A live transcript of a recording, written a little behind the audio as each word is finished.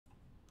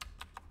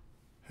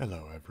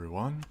Hello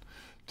everyone.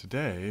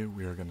 Today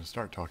we are going to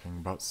start talking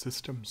about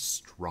system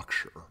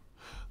structure.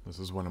 This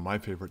is one of my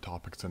favorite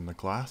topics in the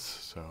class,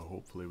 so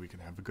hopefully we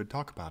can have a good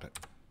talk about it.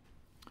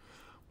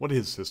 What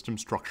is system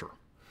structure?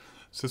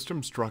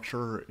 System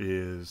structure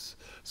is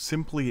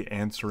simply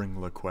answering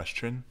the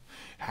question,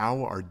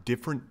 how are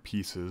different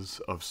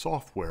pieces of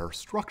software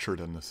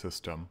structured in the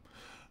system?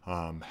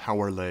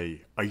 How are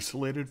they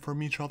isolated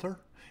from each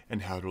other?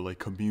 And how do they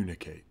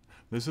communicate?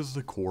 This is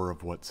the core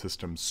of what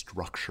system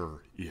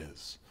structure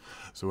is.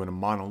 So in a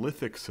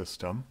monolithic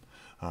system,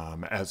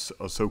 as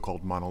a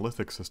so-called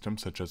monolithic system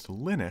such as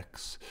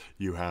Linux,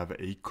 you have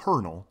a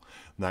kernel.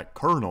 That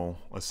kernel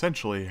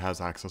essentially has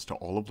access to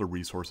all of the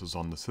resources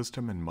on the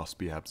system and must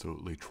be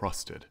absolutely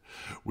trusted.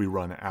 We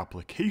run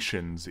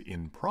applications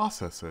in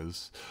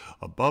processes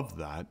above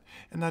that,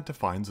 and that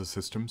defines the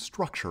system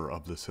structure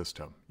of the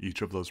system.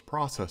 Each of those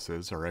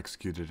processes are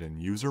executed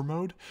in user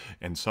mode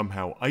and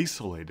somehow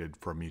isolated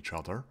from each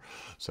other.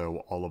 So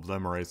all of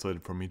them are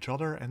isolated from each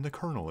other, and the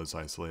kernel is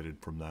isolated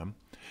from them.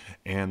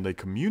 And they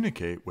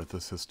communicate with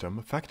the system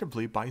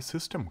effectively by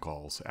system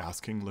calls,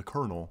 asking the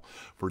kernel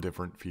for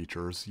different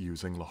features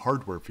using the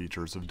hardware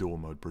features of dual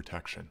mode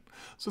protection.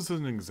 So this is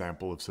an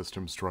example of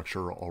system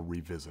structure. I'll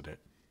revisit it.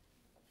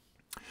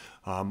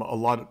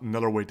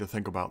 Another way to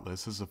think about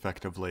this is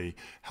effectively,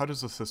 how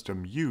does the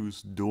system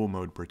use dual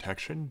mode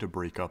protection to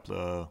break up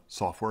the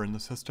software in the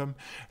system?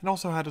 And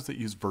also, how does it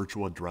use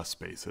virtual address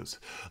spaces?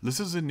 This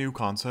is a new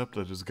concept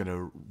that is going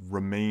to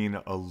remain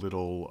a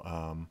little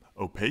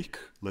opaque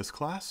this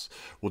class.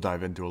 We'll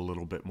dive into a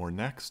little bit more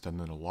next, and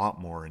then a lot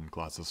more in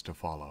classes to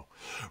follow.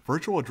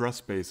 Virtual address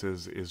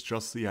spaces is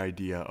just the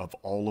idea of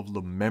all of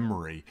the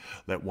memory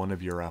that one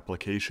of your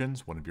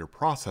applications, one of your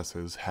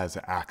processes, has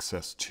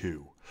access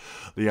to.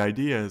 The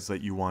idea is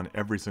that you want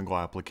every single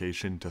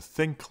application to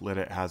think that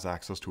it has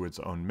access to its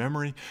own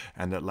memory,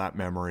 and that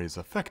memory is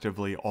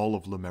effectively all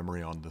of the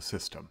memory on the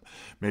system.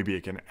 Maybe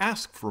it can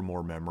ask for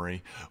more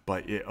memory,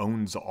 but it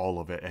owns all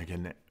of it and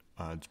can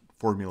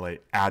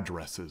formulate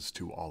addresses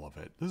to all of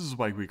it. This is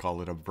why we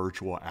call it a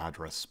virtual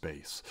address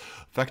space.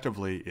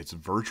 Effectively, it's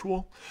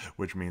virtual,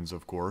 which means,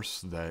 of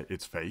course, that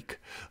it's fake,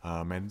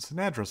 and it's an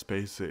address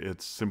space.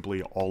 It's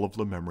simply all of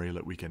the memory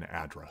that we can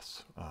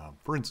address,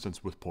 for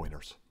instance, with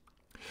pointers.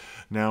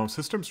 Now,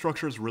 system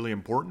structure is really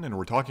important, and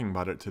we're talking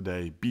about it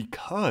today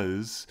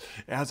because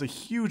it has a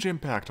huge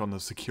impact on the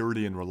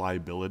security and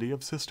reliability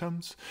of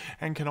systems,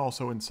 and can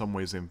also in some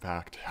ways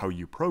impact how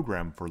you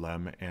program for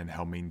them and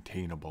how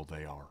maintainable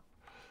they are.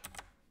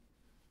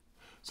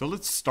 So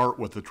let's start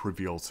with a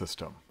trivial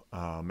system.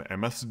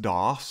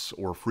 MS-DOS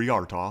or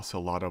FreeRTOS, a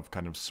lot of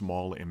kind of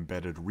small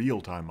embedded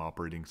real-time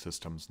operating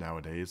systems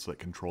nowadays that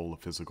control the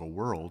physical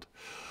world,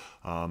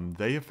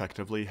 they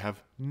effectively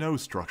have no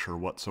structure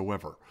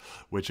whatsoever,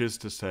 which is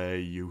to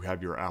say you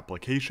have your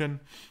application,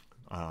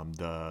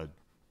 the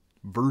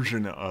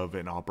version of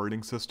an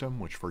operating system,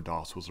 which for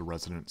DOS was a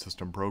resident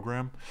system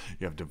program.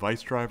 You have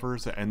device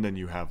drivers, and then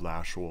you have the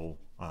actual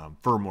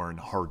firmware and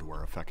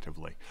hardware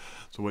effectively.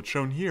 So what's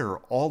shown here,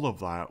 all of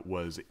that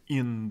was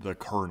in the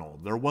kernel.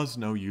 There was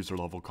no user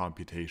level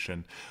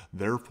computation,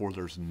 therefore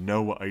there's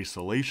no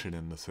isolation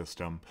in the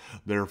system,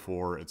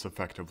 therefore it's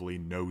effectively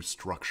no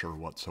structure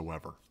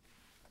whatsoever.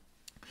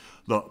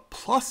 The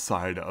plus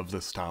side of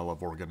this style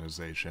of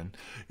organization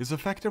is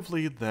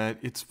effectively that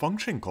it's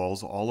function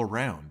calls all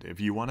around.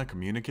 If you want to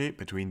communicate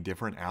between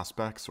different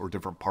aspects or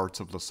different parts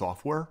of the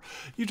software,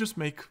 you just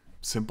make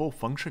simple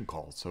function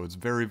calls. So it's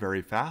very,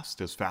 very fast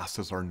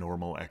as our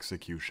normal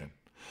execution.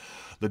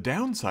 The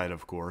downside,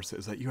 of course,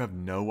 is that you have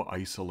no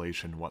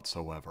isolation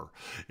whatsoever.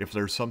 If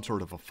there's some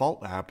sort of a fault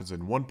that happens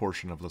in one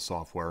portion of the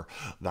software,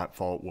 that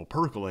fault will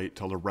percolate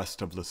till the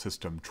rest of the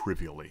system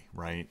trivially,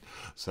 right?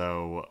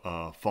 So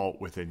a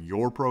fault within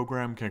your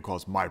program can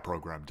cause my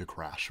program to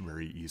crash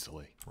very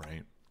easily,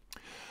 right?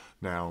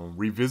 Now,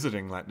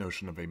 revisiting that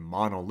notion of a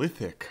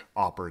monolithic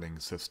operating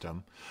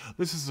system,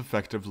 this is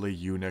effectively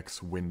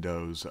Unix,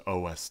 Windows,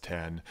 OS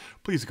 10.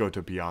 Please go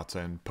to Piazza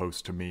and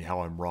post to me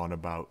how I'm wrong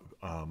about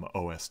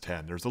OS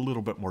 10. There's a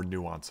little bit more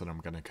nuance that I'm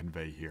going to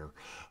convey here.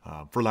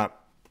 For that,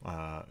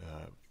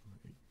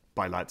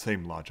 by that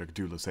same logic,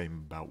 do the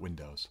same about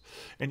Windows,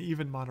 and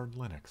even modern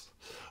Linux.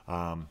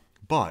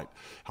 But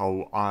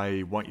how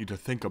I want you to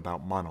think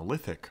about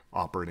monolithic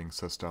operating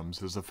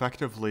systems is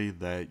effectively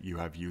that you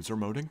have user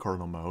mode and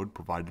kernel mode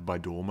provided by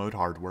dual mode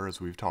hardware, as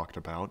we've talked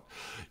about.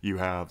 You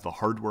have the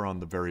hardware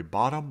on the very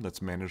bottom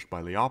that's managed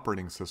by the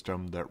operating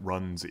system that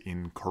runs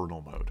in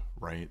kernel mode,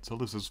 right? So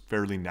this is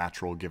fairly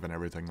natural given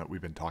everything that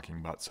we've been talking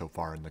about so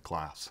far in the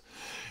class.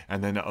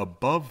 And then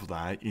above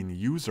that, in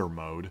user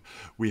mode,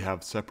 we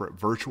have separate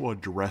virtual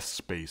address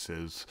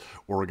spaces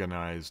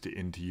organized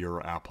into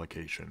your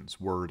applications,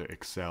 Word,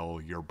 Excel,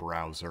 your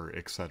browser,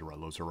 etc.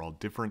 Those are all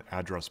different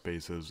address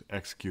spaces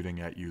executing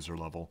at user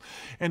level.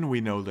 And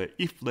we know that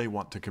if they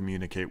want to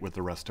communicate with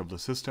the rest of the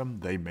system,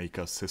 they make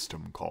a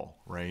system call,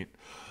 right?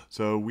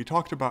 So we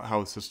talked about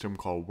how a system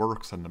call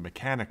works and the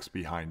mechanics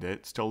behind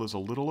it. Still is a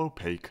little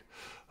opaque.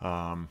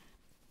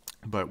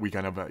 but we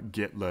kind of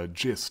get the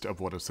gist of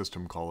what a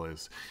system call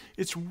is.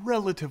 It's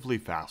relatively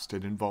fast.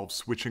 It involves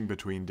switching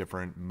between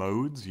different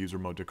modes, user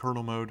mode to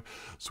kernel mode,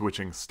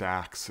 switching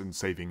stacks, and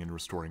saving and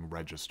restoring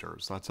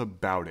registers. That's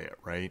about it,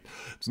 right?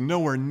 It's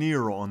nowhere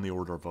near on the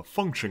order of a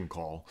function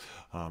call.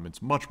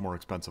 It's much more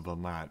expensive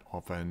than that,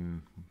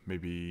 often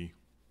maybe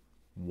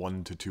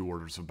 1 to 2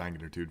 orders of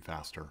magnitude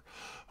faster.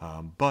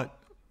 But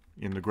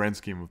in the grand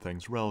scheme of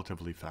things,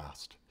 relatively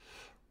fast.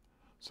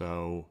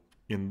 So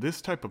in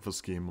this type of a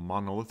scheme, a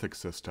monolithic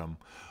system,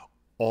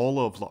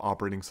 all of the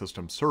operating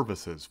system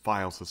services,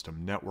 file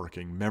system,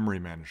 networking, memory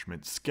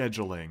management,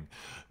 scheduling,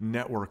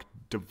 network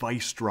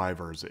device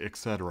drivers,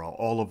 etc.,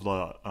 all of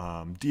the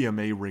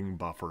DMA ring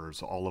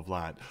buffers, all of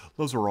that,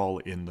 those are all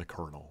in the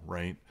kernel,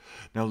 right?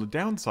 Now, the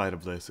downside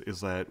of this is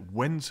that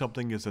when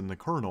something is in the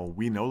kernel,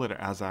 we know that it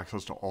has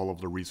access to all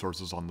of the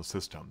resources on the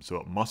system, so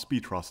it must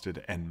be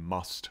trusted and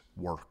must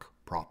work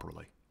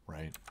properly,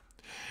 right?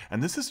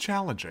 And this is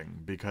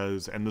challenging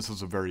because, and this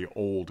is a very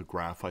old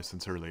graph, I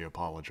sincerely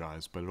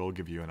apologize, but it'll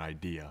give you an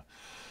idea.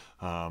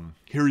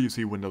 Here you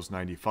see Windows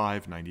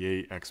 95,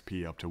 98,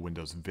 XP up to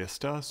Windows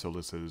Vista, so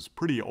this is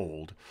pretty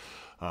old.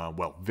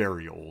 Well,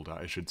 very old,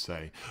 I should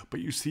say.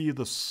 But you see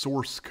the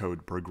source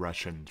code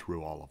progression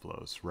through all of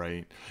those,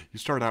 right? You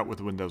start out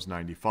with Windows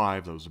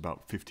 95, that was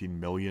about 15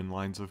 million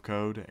lines of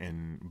code,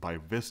 and by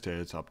Vista,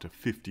 it's up to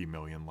 50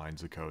 million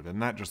lines of code,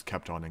 and that just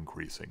kept on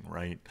increasing,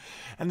 right?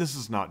 And this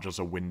is not just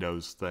a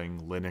Windows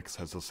thing. Linux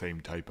has the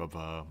same type of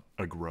a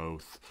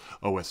growth.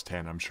 OS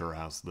X, I'm sure,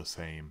 has the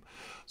same.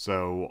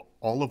 So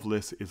all of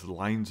this is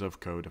lines of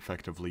code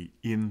effectively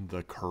in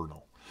the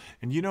kernel.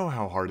 And you know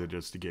how hard it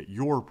is to get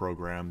your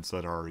programs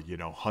that are,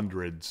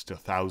 hundreds to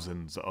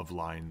thousands of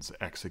lines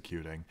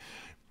executing.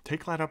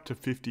 Take that up to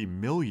 50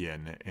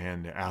 million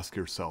and ask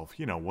yourself,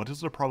 what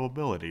is the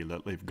probability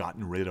that they've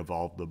gotten rid of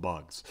all of the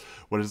bugs?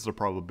 What is the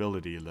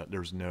probability that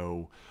there's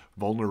no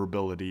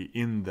vulnerability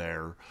in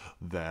there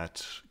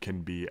that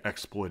can be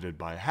exploited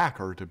by a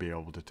hacker to be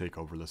able to take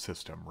over the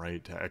system,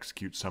 right? To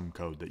execute some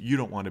code that you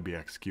don't want to be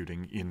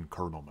executing in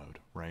kernel mode,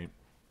 right?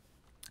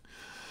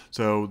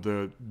 So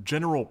the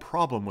general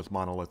problem with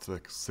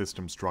monolithic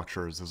system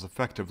structures is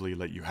effectively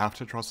that you have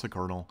to trust the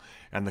kernel,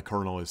 and the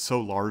kernel is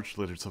so large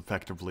that it's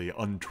effectively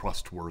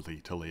untrustworthy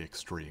to the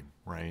extreme,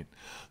 right?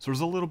 So there's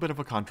a little bit of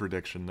a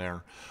contradiction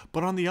there.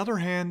 But on the other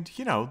hand,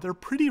 they're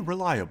pretty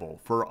reliable.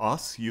 For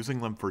us,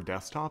 using them for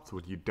desktops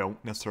when you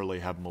don't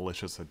necessarily have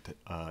malicious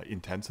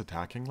intents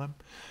attacking them,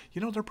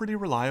 they're pretty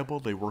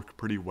reliable. They work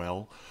pretty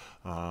well.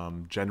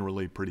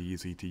 Generally pretty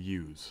easy to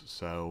use.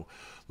 So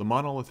the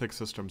monolithic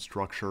system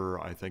structure,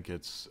 I think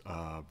it's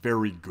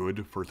very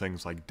good for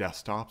things like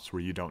desktops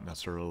where you don't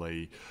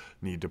necessarily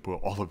need to put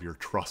all of your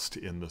trust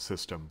in the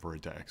system for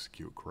it to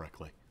execute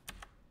correctly.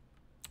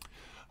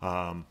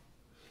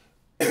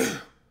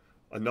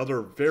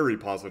 Another very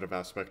positive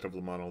aspect of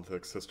the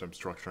monolithic system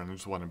structure, and I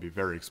just want to be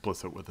very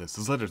explicit with this,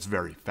 is that it's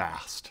very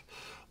fast.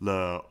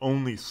 The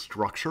only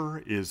structure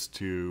is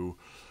to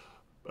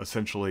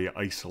essentially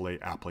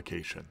isolate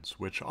applications,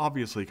 which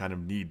obviously kind of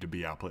need to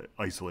be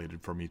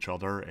isolated from each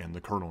other, and the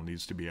kernel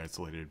needs to be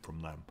isolated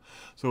from them.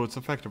 So it's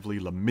effectively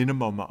the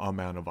minimum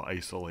amount of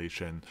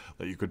isolation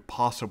that you could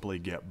possibly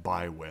get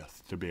by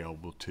with to be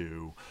able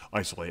to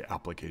isolate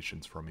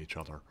applications from each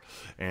other.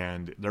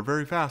 And they're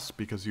very fast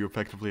because you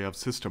effectively have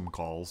system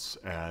calls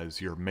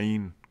as your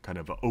main kind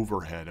of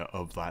overhead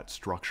of that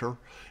structure,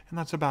 and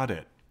that's about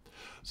it.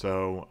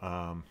 So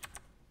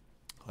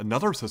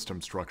another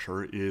system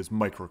structure is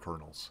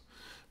microkernels.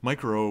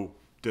 Micro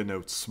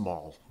denotes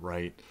small,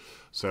 right?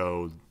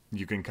 So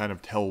you can kind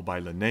of tell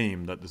by the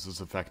name that this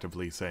is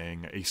effectively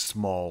saying a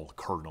small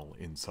kernel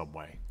in some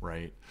way,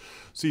 right?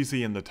 So you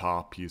see in the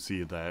top, you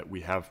see that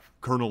we have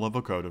kernel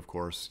level code, of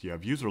course. You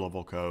have user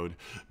level code,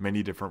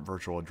 many different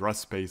virtual address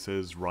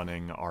spaces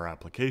running our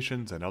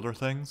applications and other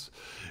things.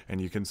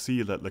 And you can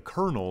see that the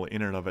kernel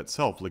in and of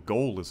itself, the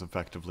goal is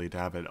effectively to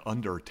have it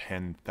under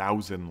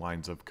 10,000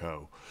 lines of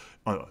code.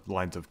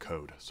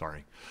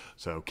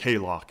 So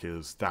KLOC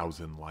is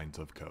 1,000 lines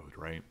of code,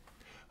 right?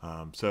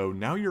 So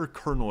now your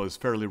kernel is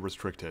fairly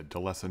restricted to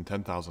less than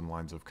 10,000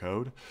 lines of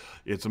code.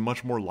 It's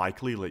much more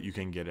likely that you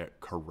can get it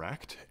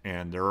correct,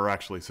 and there are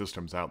actually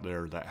systems out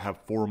there that have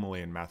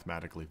formally and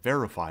mathematically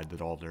verified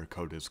that all their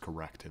code is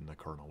correct in the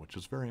kernel, which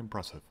is very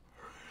impressive.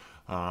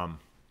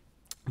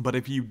 But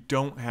if you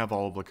don't have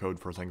all of the code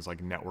for things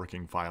like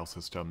networking, file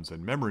systems,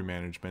 and memory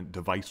management,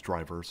 device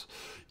drivers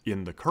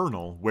in the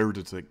kernel, where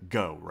does it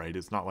go, right?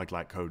 It's not like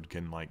that code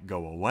can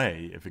go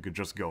away. If it could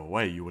just go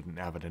away, you wouldn't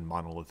have it in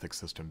monolithic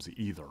systems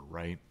either,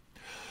 right?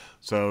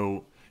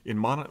 So In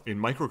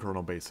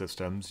microkernel-based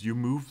systems, you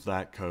move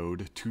that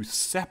code to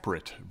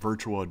separate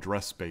virtual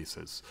address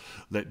spaces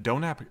that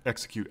don't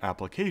execute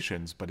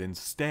applications, but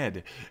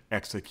instead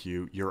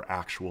execute your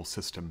actual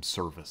system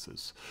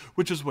services,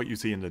 which is what you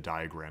see in the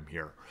diagram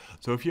here.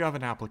 So if you have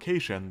an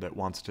application that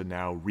wants to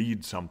now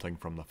read something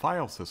from the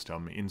file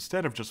system,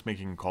 instead of just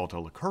making a call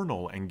to the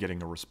kernel and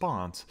getting a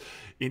response,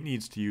 it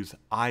needs to use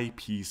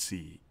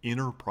IPC,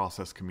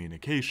 inter-process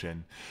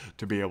communication,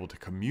 to be able to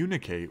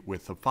communicate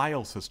with the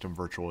file system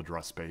virtual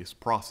address space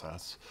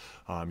process.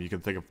 You can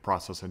think of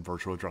process and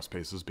virtual address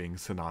space as being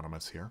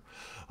synonymous here.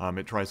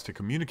 It tries to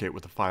communicate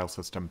with the file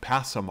system,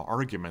 pass some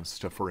arguments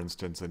to, for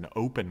instance, an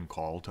open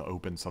call to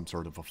open some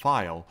sort of a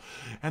file,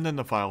 and then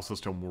the file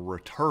system will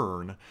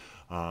return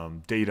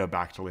data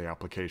back to the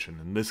application.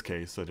 In this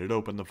case, that it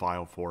opened the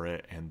file for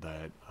it and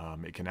that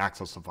it can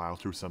access the file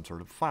through some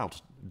sort of file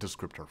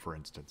descriptor, for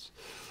instance.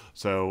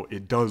 So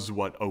it does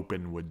what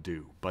open would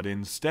do, but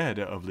instead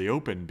of the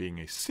open being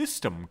a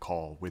system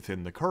call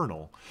within the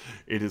kernel,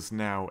 it is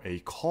now a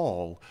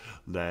call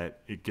that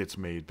it gets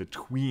made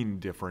between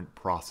different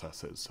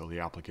processes, so the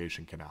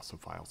application can ask the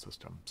file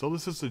system. So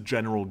this is the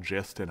general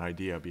gist and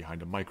idea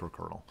behind a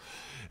microkernel.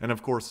 And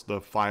of course, the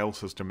file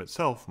system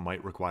itself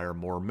might require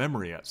more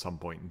memory at some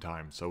point in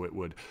time, so it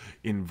would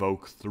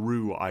invoke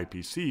through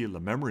IPC the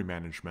memory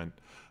management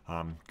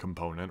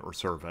component or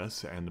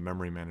service, and the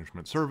memory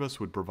management service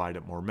would provide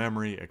it more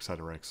memory,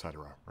 etc.,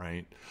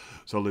 right?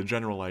 So the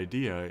general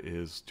idea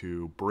is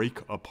to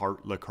break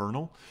apart the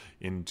kernel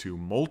into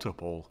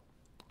multiple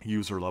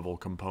user-level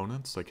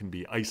components that can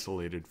be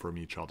isolated from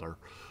each other,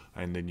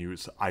 and then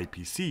use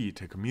IPC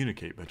to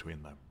communicate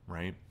between them,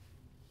 right?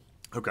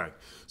 Okay,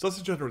 so that's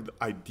the general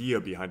idea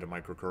behind a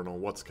microkernel.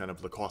 What's kind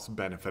of the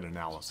cost-benefit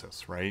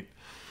analysis, right?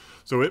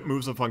 So it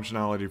moves the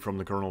functionality from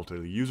the kernel to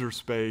the user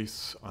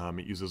space.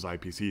 It uses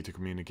IPC to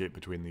communicate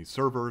between these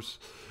servers.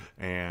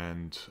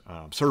 And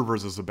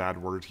servers is a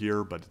bad word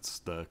here, but it's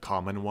the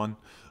common one.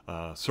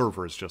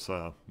 Server is just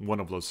one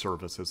of those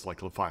services,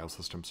 like the file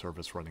system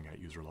service running at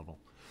user level.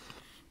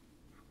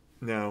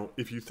 Now,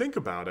 if you think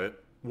about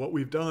it, what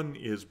we've done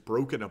is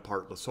broken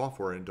apart the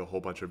software into a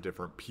whole bunch of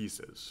different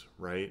pieces,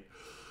 right?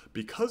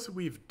 Because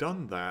we've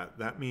done that,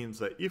 that means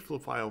that if the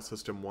file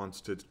system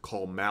wants to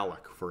call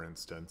malloc, for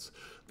instance,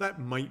 that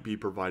might be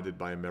provided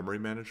by a memory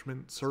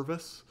management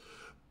service.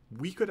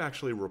 We could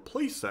actually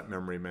replace that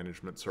memory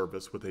management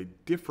service with a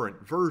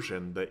different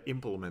version that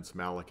implements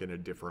malloc in a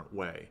different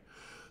way.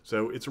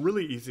 So it's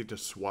really easy to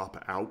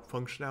swap out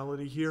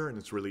functionality here, and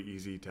it's really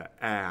easy to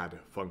add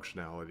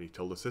functionality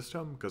to the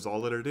system, because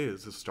all that it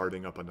is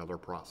starting up another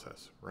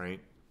process, right?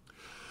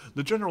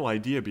 The general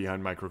idea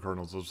behind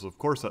microkernels is, of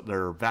course, that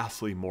they're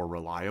vastly more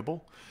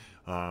reliable.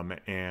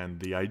 And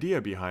the idea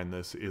behind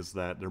this is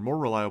that they're more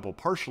reliable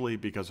partially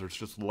because there's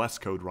just less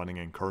code running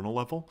in kernel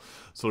level.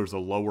 So there's a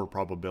lower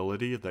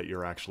probability that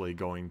you're actually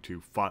going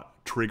to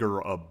trigger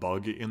a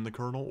bug in the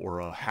kernel,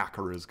 or a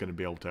hacker is going to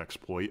be able to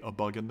exploit a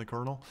bug in the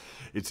kernel.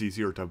 It's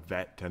easier to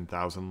vet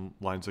 10,000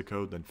 lines of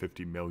code than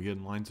 50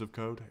 million lines of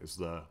code, is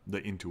the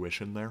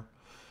intuition there.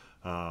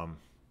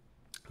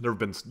 There have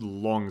been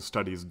long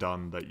studies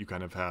done that you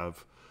kind of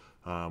have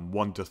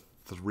 1 to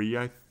 3,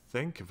 I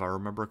think, if I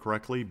remember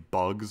correctly,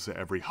 bugs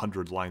every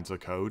 100 lines of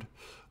code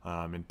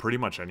in pretty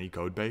much any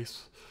code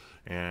base.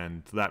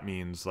 And that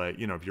means that,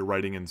 you know, if you're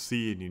writing in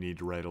C and you need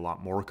to write a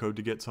lot more code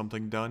to get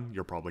something done,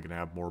 you're probably going to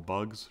have more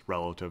bugs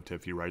relative to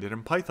if you write it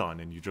in Python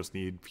and you just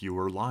need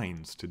fewer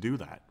lines to do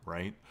that,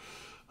 right?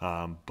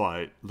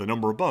 But the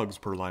number of bugs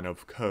per line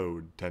of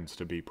code tends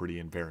to be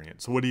pretty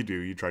invariant. So what do?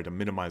 You try to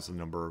minimize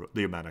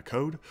the amount of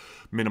code,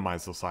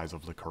 minimize the size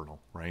of the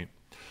kernel, right?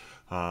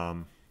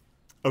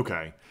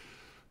 Okay.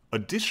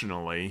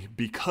 Additionally,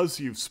 because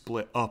you've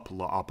split up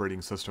the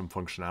operating system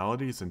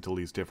functionalities into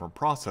these different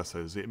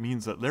processes, it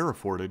means that they're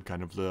afforded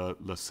kind of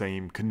the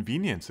same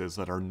conveniences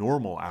that our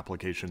normal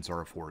applications are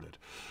afforded,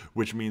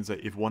 which means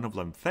that if one of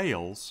them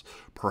fails,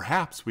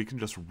 perhaps we can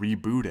just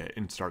reboot it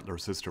and start their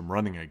system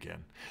running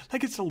again.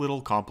 Like, it's a little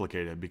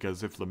complicated,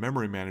 because if the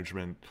memory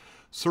management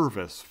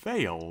service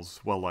fails,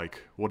 well,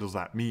 like, what does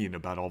that mean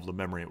about all the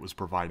memory it was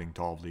providing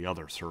to all the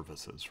other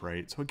services,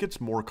 right? So it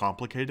gets more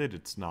complicated.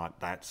 It's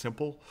not that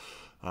simple.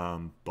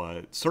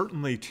 But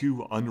certainly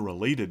two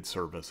unrelated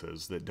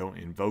services that don't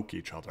invoke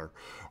each other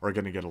are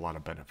going to get a lot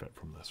of benefit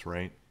from this,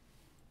 right?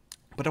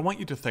 But I want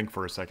you to think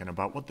for a second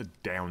about what the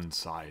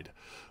downside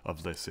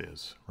of this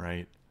is,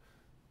 right?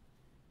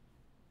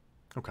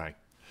 Okay.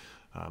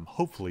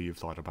 Hopefully you've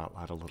thought about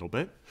that a little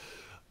bit.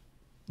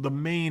 The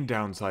main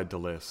downside to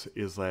this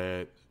is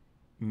that,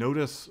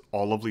 notice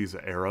all of these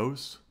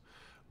arrows.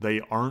 They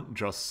aren't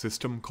just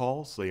system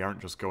calls. They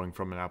aren't just going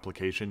from an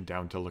application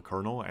down to the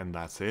kernel and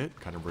that's it,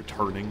 kind of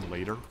returning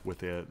later with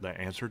the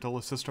answer to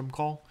the system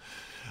call.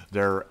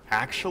 They're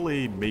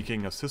actually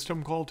making a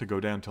system call to go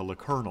down to the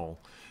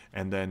kernel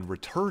and then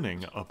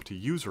returning up to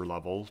user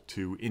level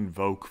to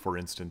invoke, for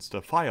instance,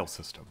 the file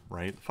system,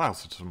 right? The file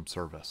system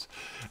service.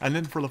 And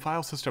then for the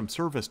file system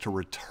service to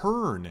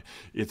return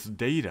its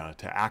data,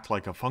 to act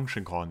like a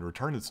function call and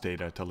return its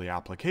data to the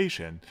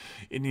application,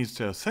 it needs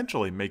to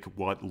essentially make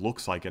what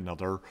looks like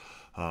another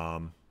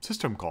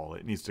system call.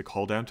 It needs to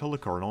call down to the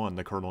kernel, and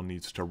the kernel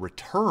needs to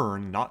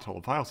return not to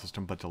the file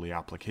system but to the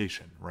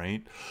application,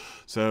 right?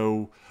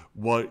 So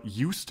what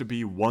used to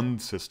be one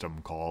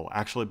system call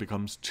actually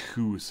becomes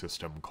two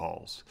system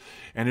calls.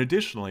 And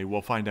additionally,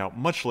 we'll find out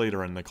much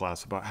later in the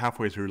class, about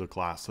halfway through the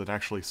class, that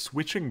actually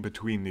switching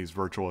between these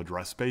virtual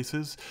address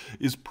spaces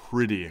is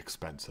pretty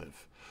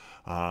expensive.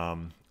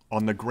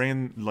 On the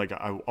grand, like,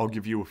 I'll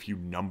give you a few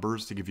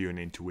numbers to give you an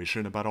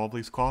intuition about all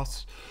these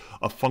costs.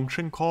 A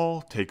function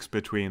call takes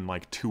between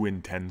like 2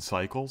 and 10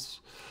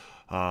 cycles.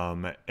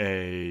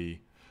 A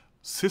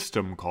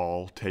system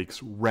call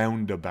takes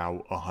round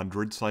about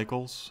 100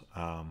 cycles,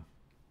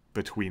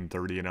 between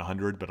 30 and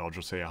 100, but I'll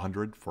just say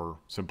 100 for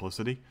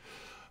simplicity.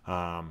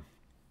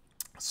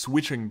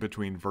 Switching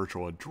between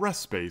virtual address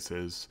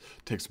spaces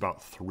takes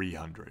about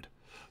 300.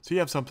 So you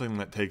have something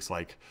that takes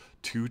like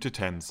 2 to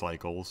 10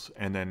 cycles,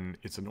 and then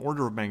it's an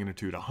order of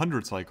magnitude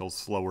 100 cycles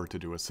slower to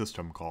do a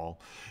system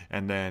call,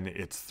 and then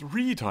it's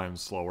 3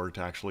 times slower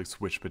to actually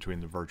switch between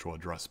the virtual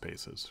address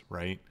spaces,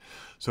 right?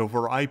 So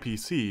for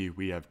IPC,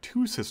 we have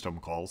 2 system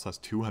calls, that's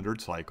 200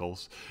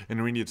 cycles,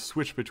 and we need to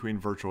switch between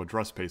virtual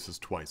address spaces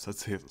twice,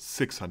 that's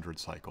 600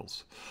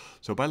 cycles.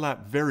 So by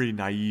that very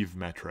naive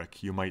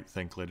metric, you might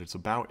think that it's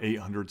about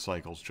 800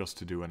 cycles just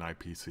to do an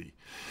IPC.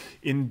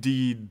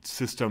 Indeed,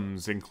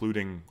 systems,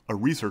 including a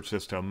research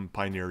system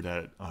pioneered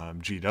at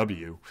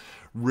GW,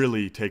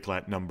 really take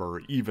that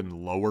number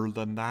even lower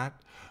than that,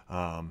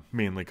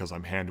 mainly because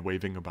I'm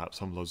hand-waving about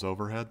some of those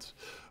overheads.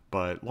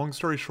 But long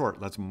story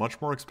short, that's much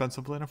more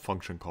expensive than a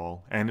function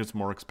call, and it's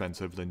more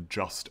expensive than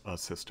just a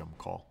system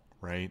call,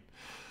 right?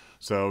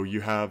 So you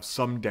have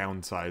some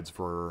downsides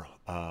for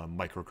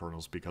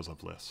microkernels because of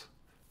this.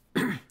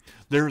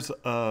 There's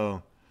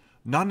a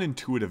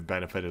non-intuitive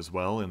benefit as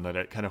well, in that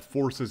it kind of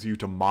forces you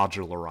to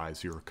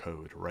modularize your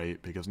code, right?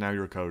 Because now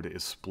your code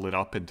is split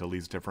up into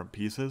these different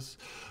pieces,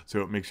 so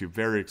it makes you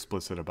very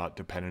explicit about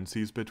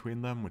dependencies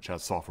between them, which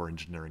has software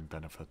engineering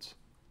benefits.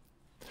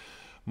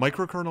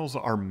 Microkernels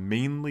are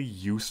mainly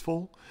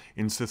useful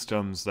in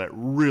systems that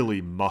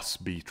really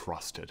must be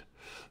trusted.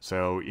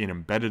 So in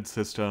embedded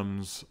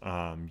systems,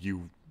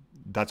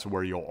 that's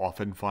where you'll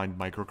often find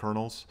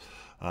microkernels.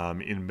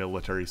 In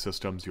military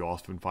systems, you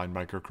often find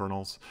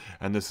microkernels,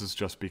 and this is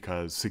just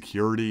because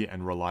security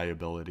and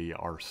reliability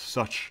are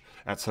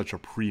at such a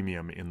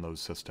premium in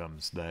those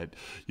systems that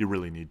you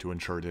really need to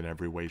ensure it in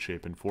every way,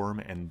 shape, and form,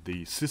 and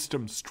the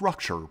system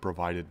structure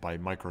provided by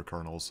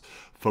microkernels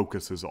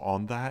focuses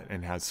on that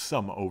and has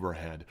some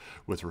overhead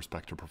with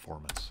respect to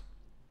performance.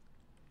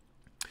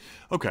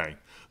 Okay,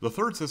 the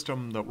third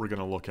system that we're going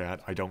to look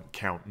at, I don't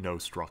count no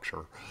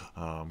structure,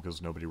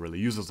 because nobody really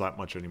uses that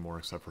much anymore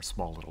except for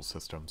small little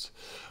systems,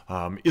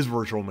 is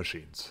virtual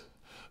machines.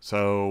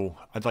 So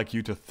I'd like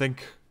you to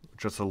think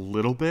just a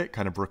little bit,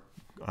 kind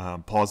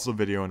of pause the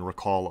video and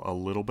recall a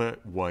little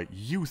bit what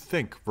you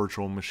think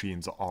virtual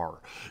machines are.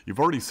 You've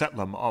already set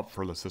them up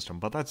for the system,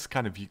 but that's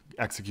kind of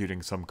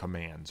executing some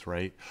commands,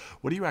 right?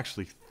 What do you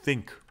actually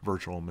think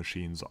virtual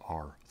machines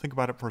are? Think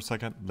about it for a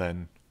second,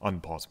 then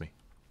unpause me.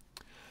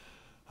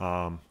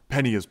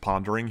 Penny is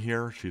pondering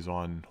here. She's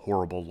on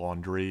horrible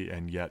laundry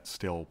and yet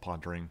still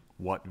pondering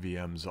what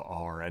VMs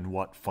are and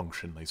what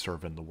function they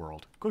serve in the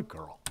world. Good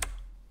girl.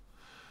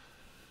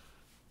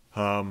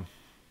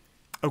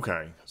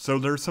 Okay, so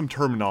there's some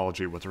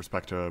terminology with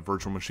respect to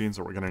virtual machines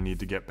that we're going to need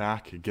to get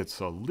back. It gets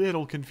a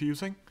little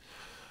confusing.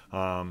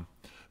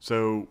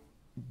 So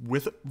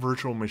with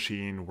virtual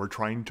machine, we're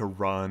trying to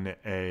run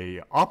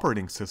a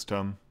operating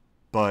system,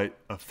 but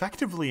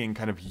effectively in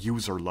kind of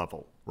user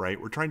level, right?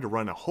 We're trying to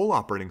run a whole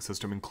operating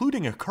system,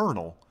 including a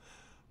kernel,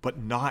 but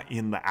not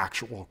in the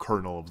actual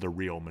kernel of the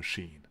real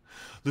machine.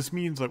 This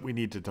means that we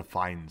need to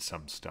define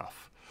some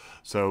stuff.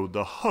 So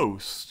the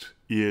host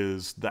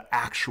is the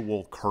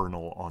actual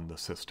kernel on the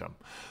system.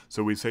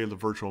 So we say the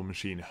virtual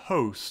machine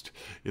host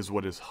is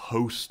what is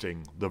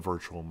hosting the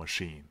virtual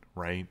machine,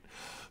 right?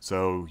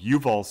 So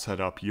you've all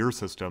set up your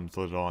systems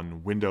that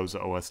on Windows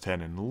OS 10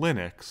 and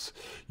Linux,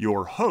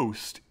 your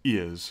host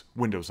is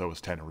Windows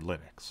OS 10 or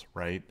Linux,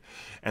 right?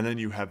 And then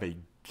you have a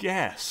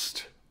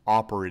guest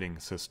operating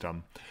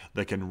system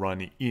that can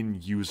run in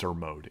user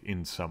mode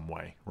in some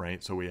way,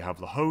 right? So we have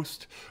the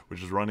host,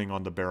 which is running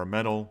on the bare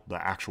metal,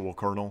 the actual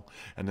kernel,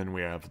 and then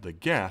we have the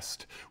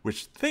guest,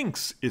 which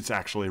thinks it's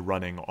actually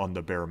running on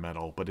the bare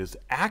metal, but is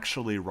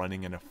actually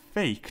running in a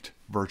faked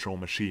virtual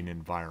machine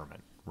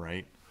environment,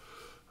 right?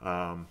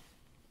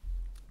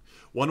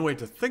 One way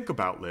to think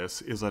about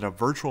this is that a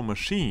virtual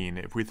machine,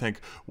 if we think,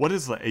 what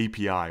is the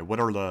API? What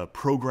are the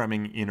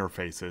programming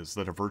interfaces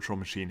that a virtual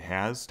machine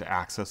has to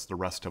access the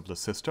rest of the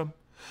system?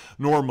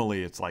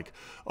 Normally it's like,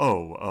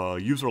 oh, a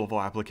user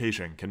level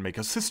application can make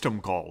a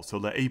system call, so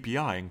the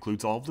API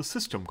includes all of the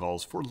system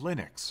calls for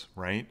Linux,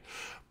 right?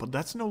 But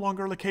that's no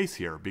longer the case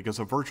here, because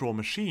a virtual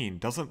machine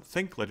doesn't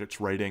think that it's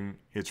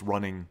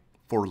running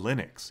for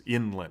Linux,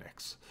 in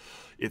Linux.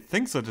 It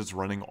thinks that it's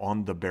running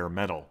on the bare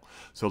metal.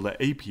 So the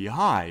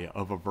API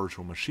of a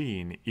virtual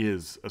machine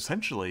is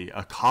essentially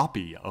a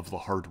copy of the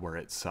hardware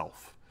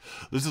itself.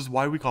 This is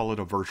why we call it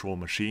a virtual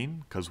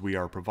machine, because we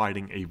are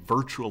providing a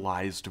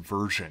virtualized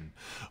version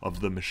of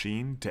the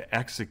machine to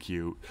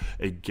execute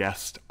a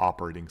guest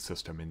operating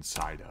system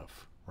inside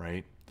of,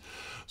 right?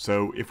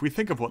 So if we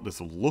think of what this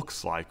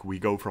looks like, we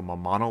go from a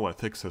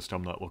monolithic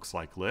system that looks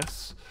like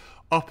this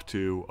up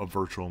to a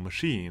virtual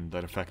machine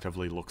that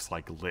effectively looks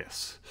like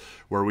this,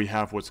 where we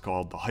have what's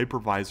called the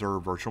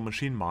hypervisor virtual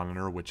machine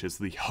monitor, which is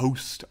the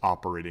host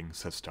operating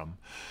system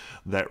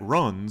that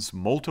runs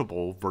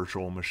multiple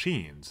virtual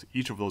machines.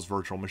 Each of those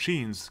virtual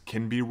machines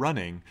can be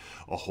running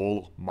a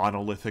whole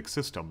monolithic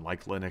system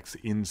like Linux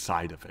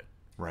inside of it,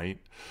 right?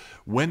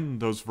 When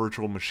those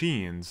virtual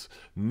machines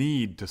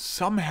need to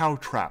somehow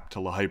trap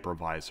to the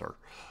hypervisor,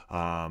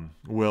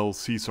 we'll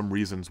see some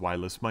reasons why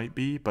this might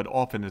be, but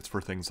often it's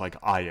for things like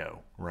I/O,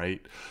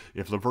 right?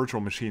 If the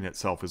virtual machine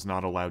itself is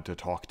not allowed to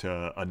talk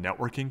to a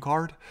networking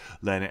card,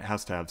 then it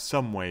has to have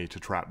some way to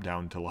trap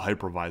down to the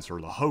hypervisor,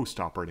 the host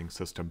operating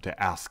system,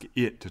 to ask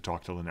it to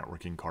talk to the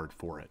networking card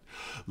for it.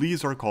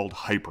 These are called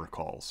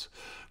hypercalls.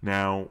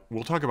 Now,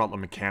 we'll talk about the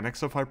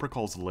mechanics of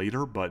hypercalls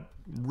later, but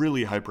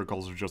really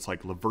hypercalls are just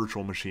like the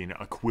virtual machine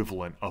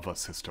equivalent of a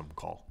system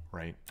call,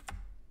 right?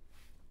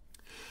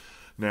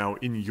 Now,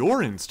 in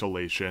your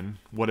installation,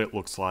 what it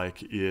looks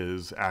like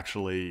is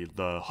actually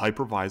the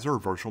hypervisor or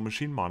virtual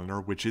machine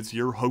monitor, which is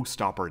your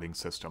host operating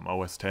system,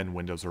 OS X,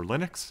 Windows, or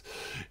Linux.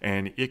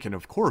 And it can,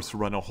 of course,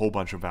 run a whole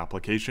bunch of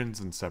applications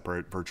in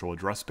separate virtual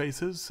address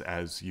spaces,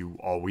 as you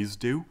always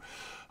do.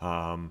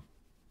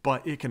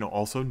 But it can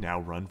also now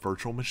run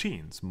virtual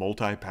machines.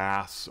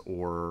 Multipass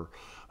or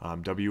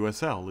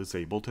WSL is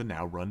able to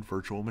now run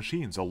virtual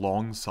machines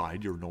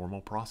alongside your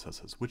normal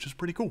processes, which is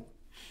pretty cool.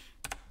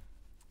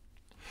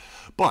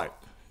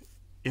 But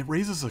it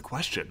raises a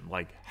question,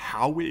 like,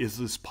 how is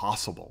this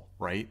possible,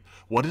 right?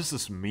 What does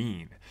this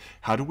mean?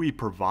 How do we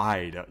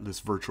provide this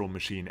virtual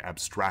machine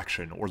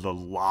abstraction, or the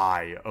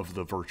lie of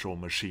the virtual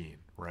machine,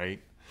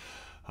 right?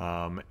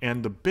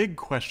 And the big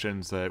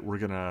questions that we're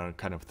going to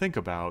kind of think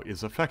about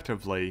is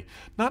effectively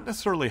not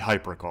necessarily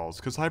hypercalls,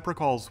 because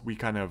hypercalls we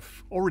kind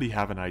of already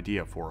have an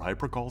idea for.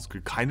 Hypercalls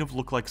could kind of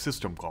look like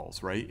system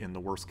calls, right, in the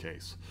worst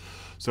case.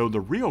 So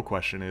the real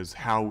question is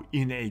how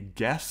in a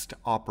guest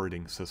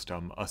operating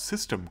system a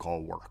system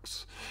call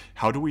works.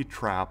 How do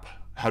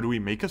we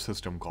make a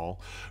system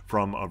call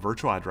from a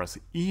virtual address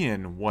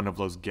in one of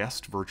those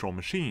guest virtual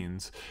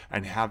machines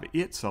and have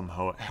it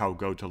somehow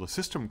go to the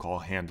system call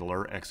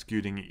handler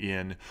executing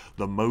in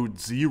the mode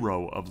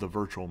 0 of the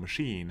virtual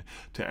machine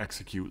to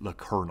execute the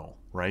kernel,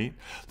 right?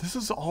 This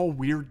is all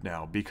weird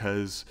now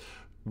because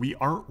we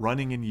aren't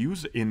running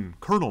in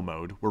kernel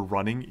mode, we're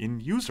running in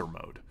user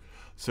mode.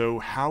 So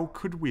how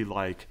could we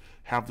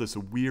have this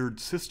weird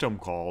system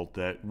call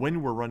that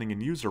when we're running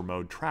in user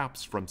mode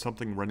traps from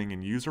something running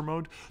in user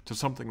mode to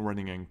something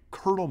running in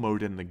kernel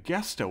mode in the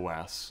guest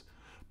OS,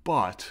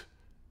 but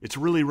it's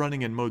really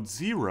running in mode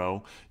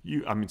 0,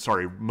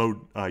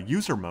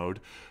 user mode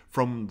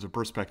from the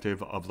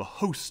perspective of the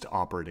host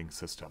operating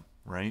system,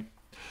 right?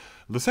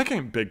 The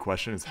second big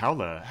question is how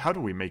do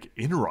we make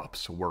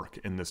interrupts work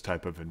in this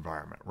type of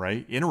environment,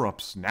 right?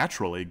 Interrupts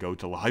naturally go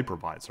to the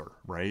hypervisor,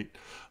 right?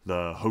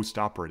 The host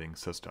operating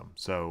system.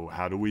 So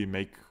how do we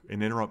make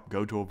an interrupt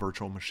go to a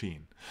virtual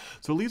machine?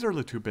 So these are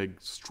the two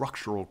big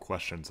structural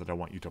questions that I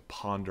want you to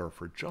ponder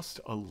for just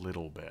a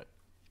little bit.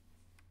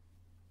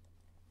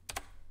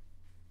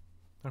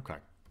 Okay.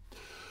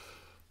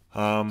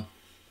 How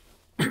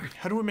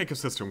do we make a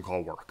system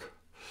call work?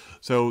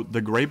 So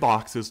the gray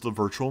box is the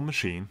virtual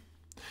machine.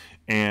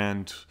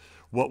 And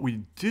what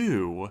we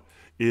do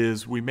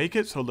is we make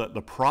it so that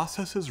the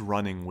processes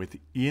running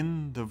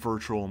within the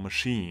virtual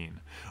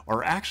machine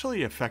are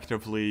actually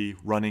effectively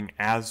running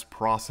as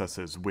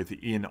processes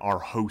within our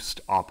host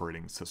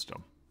operating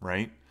system,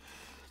 right?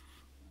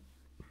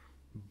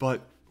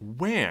 But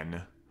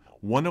when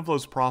one of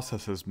those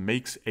processes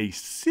makes a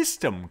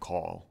system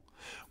call,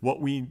 what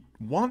we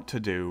want to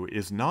do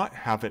is not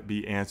have it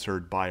be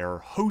answered by our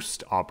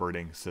host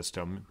operating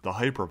system, the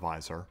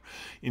hypervisor.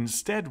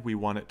 Instead, we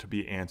want it to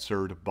be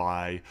answered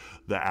by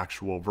the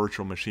actual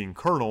virtual machine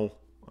kernel,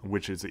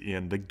 which is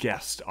in the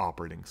guest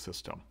operating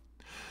system.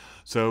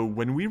 So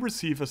when we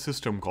receive a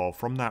system call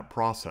from that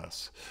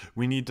process,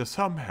 we need to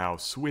somehow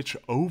switch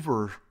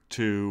over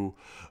to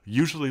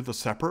usually the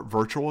separate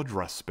virtual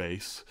address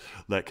space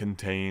that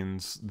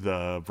contains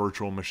the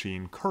virtual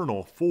machine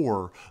kernel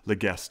for the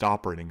guest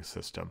operating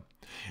system.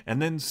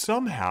 And then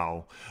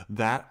somehow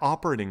that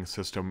operating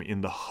system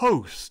in the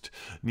host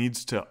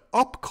needs to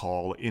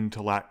upcall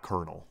into that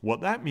kernel.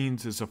 What that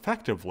means is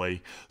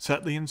effectively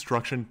set the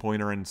instruction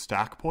pointer and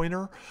stack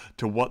pointer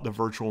to what the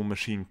virtual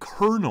machine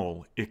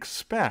kernel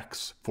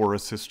expects for a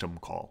system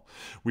call.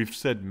 We've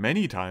said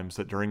many times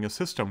that during a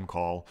system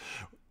call,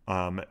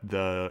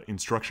 the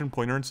instruction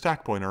pointer and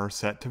stack pointer are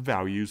set to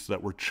values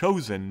that were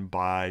chosen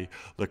by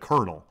the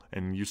kernel,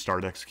 and you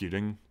start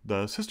executing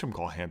the system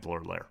call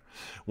handler there.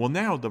 Well,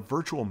 now the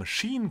virtual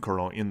machine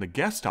kernel in the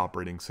guest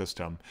operating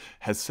system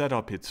has set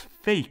up its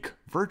fake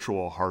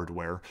virtual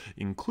hardware,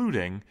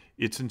 including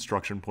its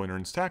instruction pointer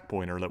and stack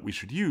pointer that we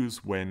should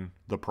use when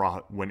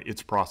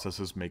its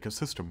processes make a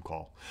system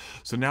call.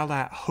 So now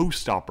that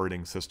host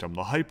operating system,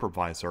 the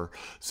hypervisor,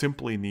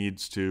 simply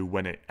needs to,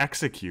 when it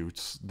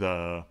executes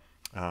the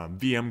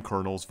VM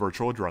kernel's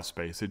virtual address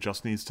space, it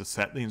just needs to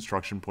set the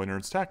instruction pointer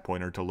and stack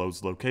pointer to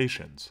those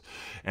locations.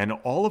 And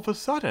all of a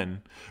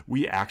sudden,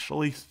 we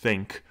actually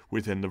think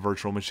within the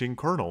virtual machine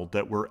kernel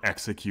that we're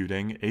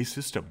executing a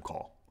system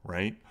call,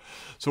 right?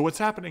 So what's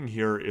happening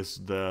here is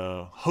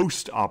the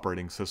host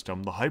operating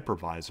system, the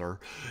hypervisor,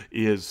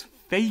 is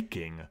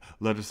faking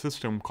that a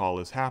system call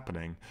is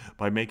happening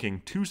by making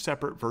two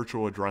separate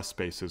virtual address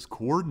spaces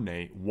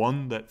coordinate,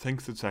 one that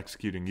thinks it's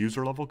executing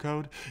user level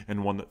code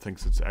and one that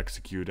thinks it's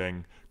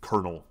executing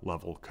kernel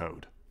level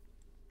code.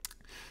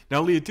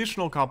 Now, the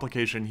additional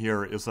complication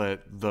here is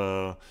that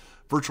the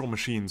virtual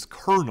machine's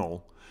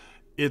kernel,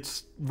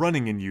 it's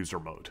running in user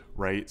mode,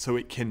 right? So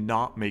it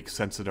cannot make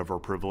sensitive or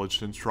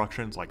privileged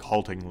instructions like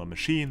halting the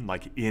machine,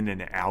 like in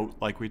and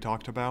out, like we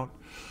talked about.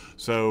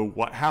 So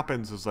what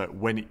happens is that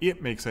when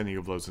it makes any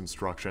of those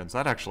instructions,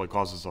 that actually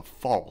causes a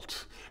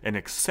fault, an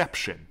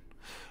exception,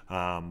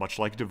 much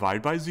like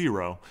divide by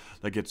zero,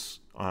 that gets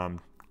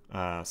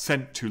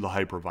sent to the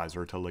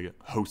hypervisor, to the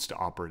host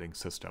operating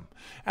system.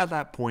 At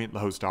that point, the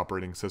host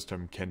operating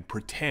system can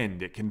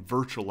pretend, it can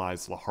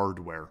virtualize the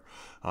hardware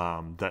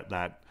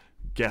that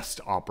guest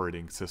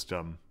operating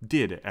system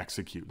did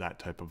execute that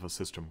type of a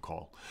system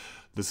call.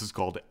 This is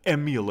called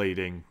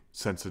emulating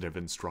sensitive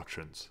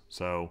instructions.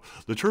 So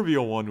the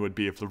trivial one would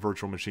be if the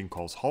virtual machine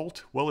calls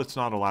halt. Well, it's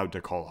not allowed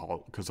to call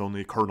halt because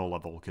only kernel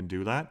level can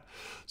do that.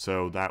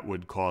 So that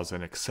would cause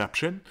an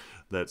exception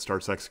that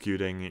starts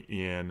executing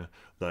in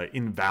the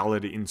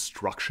invalid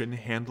instruction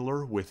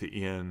handler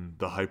within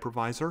the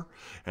hypervisor.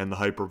 And the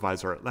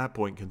hypervisor at that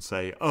point can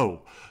say,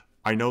 oh,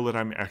 I know that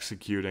I'm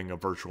executing a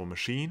virtual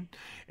machine,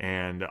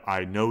 and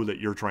I know that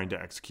you're trying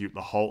to execute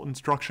the halt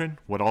instruction.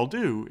 What I'll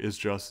do is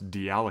just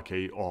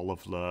deallocate all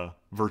of the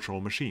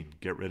virtual machine,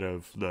 get rid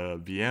of the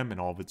VM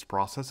and all of its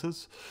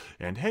processes,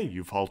 and hey,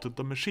 you've halted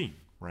the machine,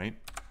 right?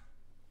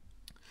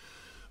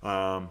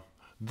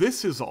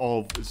 This is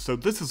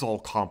all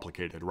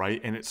complicated,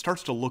 right? And it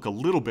starts to look a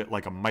little bit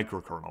like a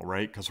microkernel,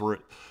 right? Because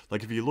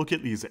like, if you look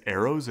at these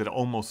arrows, it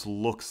almost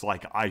looks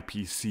like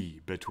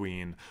IPC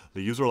between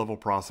the user level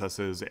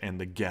processes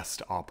and the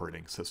guest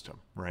operating system,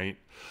 right?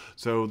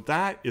 So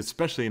that,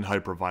 especially in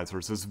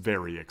hypervisors, is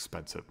very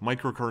expensive.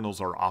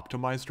 Microkernels are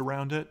optimized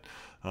around it.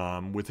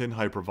 Within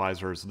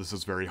hypervisors, this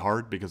is very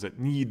hard because it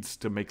needs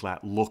to make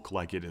that look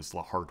like it is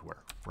the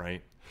hardware,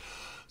 right?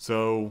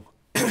 So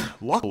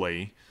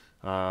luckily,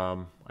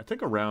 I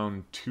think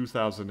around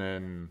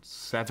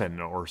 2007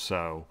 or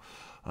so,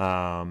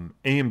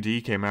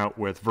 AMD came out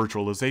with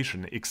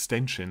virtualization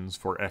extensions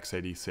for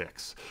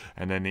x86,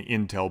 and then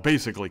Intel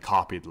basically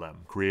copied them,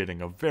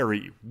 creating a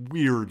very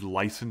weird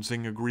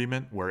licensing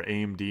agreement where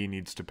AMD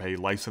needs to pay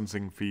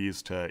licensing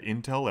fees to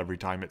Intel every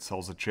time it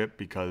sells a chip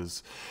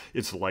because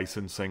it's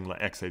licensing the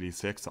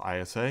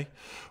x86 ISA,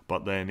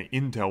 but then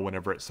Intel,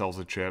 whenever it sells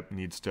a chip,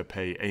 needs to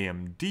pay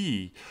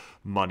AMD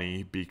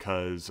money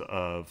because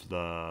of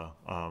the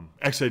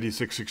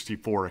x86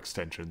 64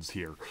 extensions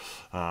here.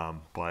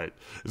 But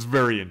it's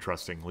very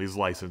interesting, these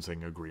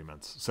licensing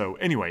agreements. So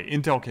anyway,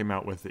 Intel came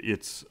out with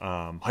its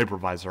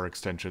hypervisor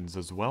extensions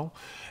as well.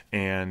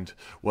 And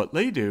what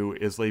they do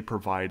is they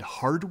provide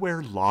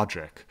hardware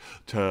logic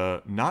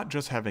to not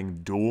just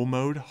having dual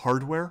mode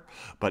hardware,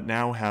 but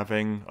now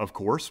having, of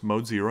course,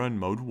 mode 0 and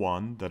mode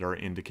 1 that are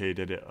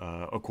indicated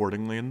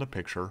accordingly in the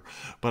picture,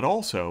 but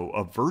also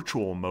a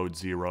virtual mode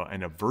 0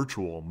 and a virtual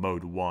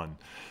mode 1.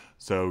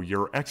 So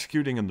you're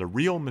executing in the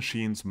real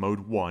machine's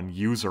mode 1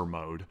 user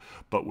mode,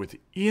 but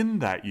within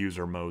that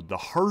user mode, the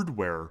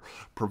hardware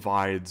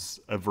provides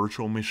a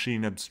virtual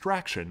machine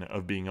abstraction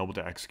of being able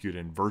to execute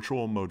in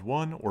virtual mode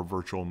 1 or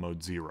virtual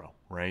mode 0,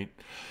 right?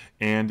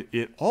 And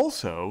it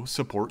also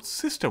supports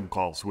system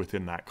calls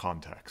within that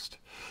context.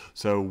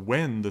 So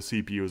when the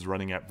CPU is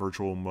running at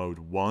virtual mode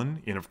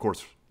 1, and of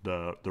course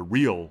the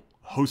real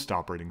host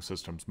operating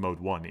system's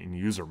mode 1 in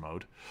user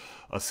mode,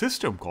 a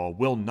system call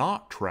will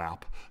not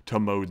trap to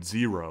mode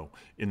 0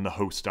 in the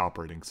host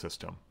operating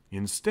system.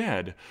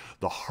 Instead,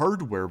 the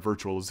hardware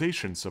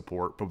virtualization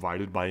support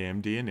provided by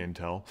AMD and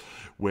Intel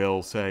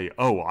will say,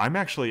 oh, I'm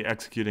actually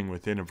executing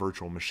within a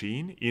virtual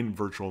machine in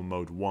virtual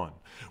mode 1.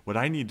 What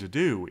I need to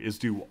do is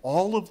do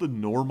all of the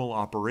normal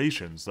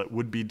operations that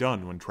would be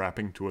done when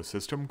trapping to a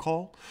system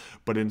call,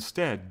 but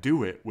instead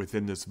do it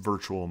within this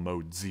virtual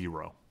mode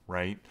 0.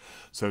 Right?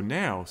 So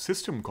now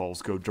system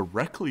calls go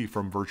directly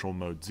from virtual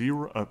mode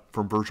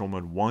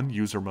 1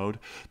 user mode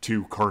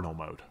to kernel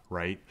mode,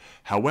 right?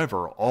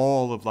 However,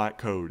 all of that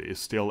code is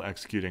still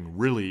executing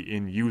really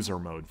in user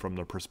mode from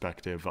the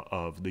perspective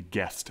of the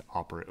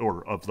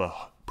of the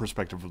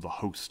perspective of the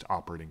host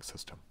operating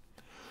system.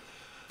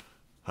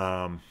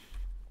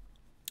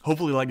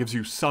 Hopefully that gives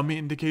you some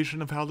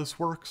indication of how this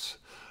works.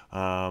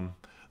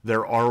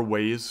 There are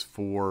ways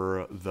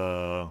for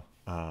the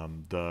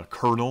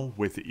kernel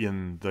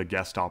within the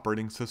guest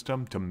operating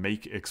system to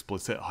make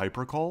explicit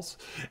hypercalls,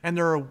 and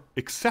there are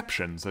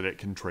exceptions that it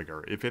can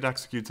trigger. If it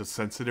executes a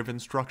sensitive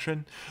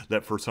instruction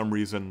that for some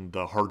reason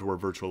the hardware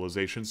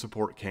virtualization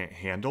support can't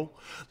handle,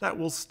 that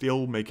will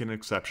still make an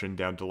exception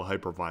down to the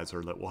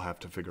hypervisor that will have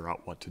to figure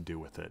out what to do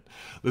with it.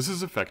 This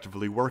is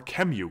effectively where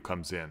QEMU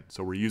comes in.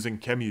 So we're using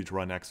QEMU to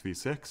run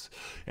XV6,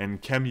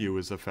 and QEMU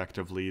is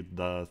effectively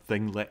the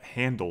thing that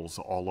handles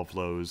all of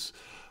those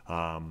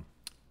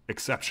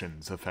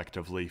exceptions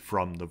effectively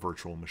from the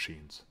virtual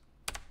machines.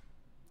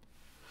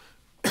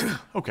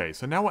 Okay,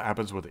 so now what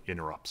happens with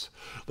interrupts?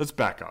 Let's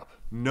back up.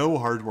 No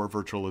hardware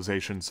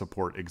virtualization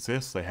support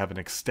exists. They haven't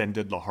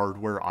extended the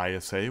hardware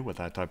ISA with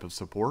that type of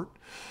support.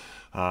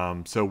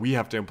 So we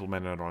have to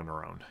implement it on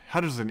our own.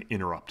 How does an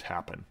interrupt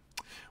happen?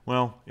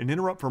 Well, an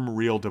interrupt from a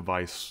real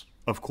device,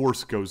 of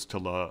course, goes to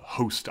the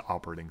host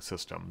operating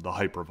system, the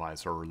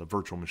hypervisor or the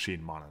virtual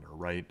machine monitor,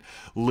 right?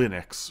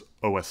 Linux,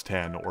 OS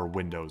X, or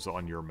Windows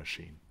on your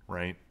machine,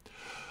 right?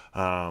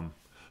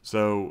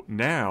 So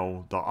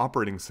now the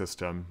operating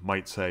system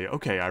might say,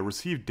 okay, I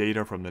received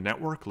data from the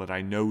network that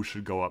I know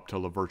should go up to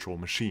the virtual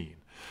machine.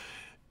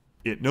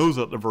 It knows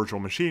that the virtual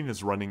machine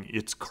is running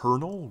its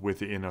kernel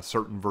within a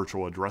certain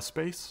virtual address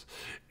space,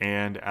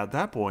 and at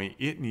that point,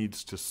 it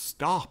needs to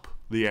stop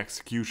the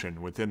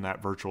execution within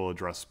that virtual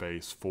address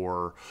space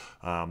for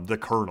the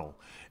kernel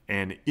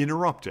and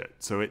interrupt it.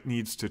 So it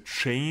needs to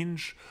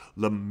change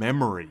the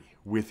memory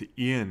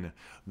within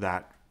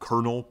that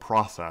kernel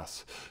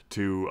process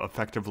to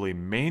effectively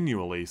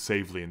manually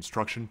save the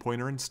instruction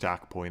pointer and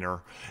stack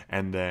pointer,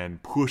 and then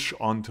push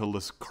onto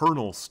this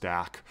kernel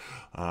stack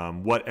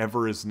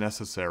whatever is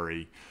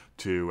necessary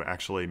to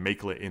actually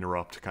make the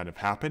interrupt kind of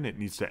happen. It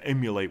needs to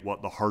emulate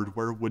what the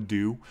hardware would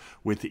do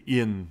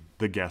within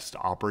the guest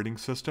operating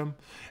system,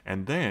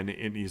 and then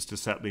it needs to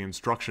set the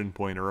instruction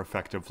pointer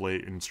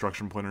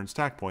and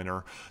stack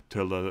pointer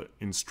to the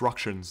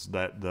instructions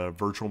that the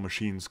virtual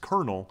machine's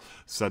kernel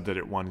said that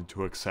it wanted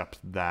to accept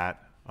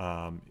that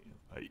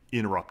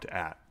interrupt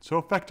at. So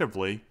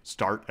effectively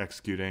start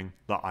executing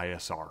the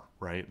ISR,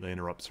 right? The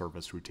interrupt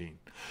service routine.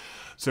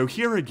 So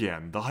here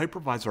again, the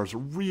hypervisor is a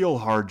real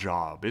hard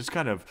job. It's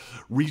kind of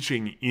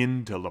reaching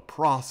into the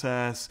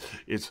process.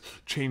 It's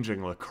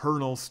changing the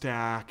kernel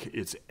stack.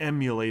 It's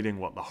emulating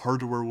what the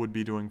hardware would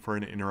be doing for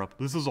an interrupt.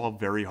 This is all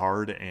very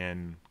hard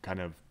and kind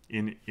of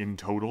in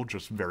total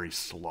just very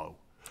slow.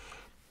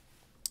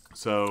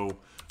 So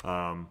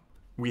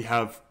we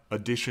have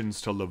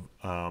additions to the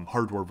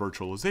hardware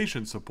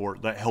virtualization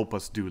support that help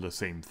us do the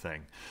same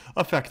thing.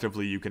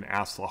 Effectively, you can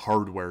ask the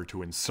hardware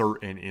to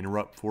insert an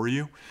interrupt for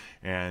you,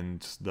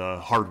 and the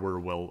hardware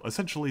will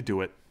essentially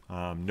do it.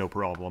 No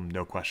problem,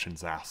 no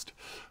questions asked.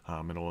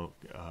 It'll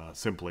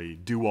simply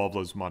do all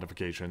those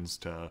modifications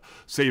to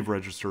save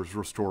registers,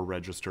 restore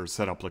registers,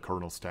 set up the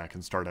kernel stack,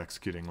 and start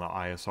executing the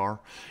ISR.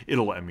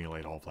 It'll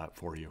emulate all of that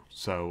for you.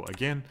 So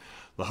again,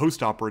 the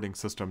host operating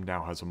system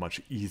now has a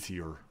much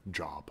easier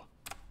job.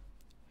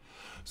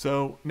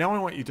 So now I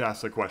want you to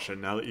ask the question,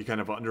 now that you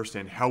kind of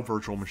understand how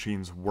virtual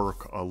machines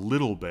work a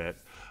little bit,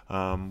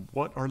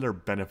 what are their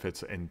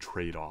benefits and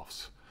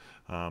trade-offs?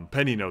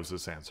 Penny knows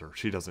this answer.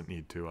 She doesn't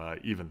need to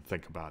even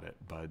think about it,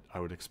 but I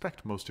would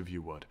expect most of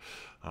you would.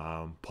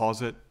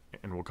 Pause it,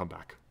 and we'll come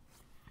back.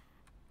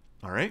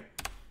 All right.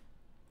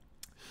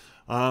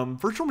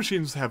 Virtual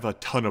machines have a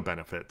ton of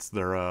benefits.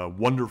 They're a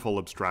wonderful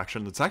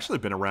abstraction that's actually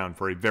been around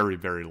for a very,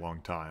 very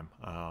long time.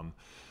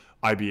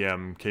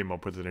 IBM came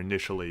up with it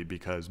initially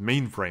because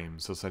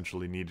mainframes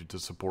essentially needed to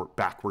support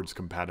backwards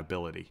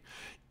compatibility.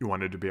 You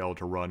wanted to be able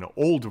to run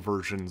old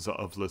versions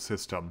of the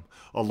system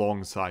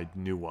alongside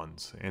new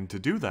ones. And to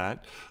do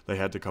that, they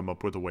had to come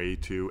up with a way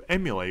to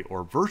emulate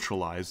or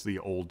virtualize the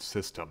old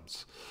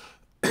systems.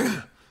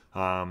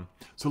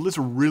 So this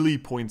really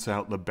points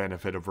out the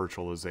benefit of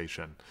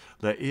virtualization,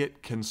 that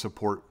it can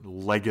support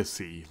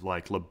legacy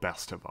like the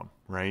best of them,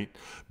 right?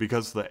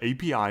 Because the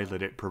API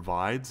that it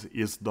provides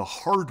is the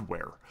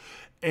hardware.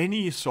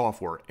 Any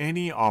software,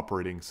 any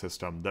operating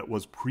system that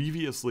was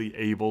previously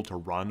able to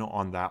run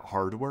on that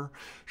hardware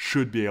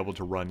should be able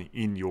to run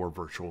in your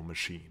virtual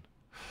machine.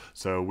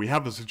 So we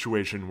have a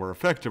situation where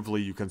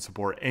effectively you can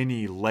support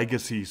any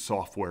legacy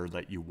software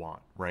that you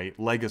want, right?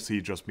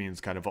 Legacy just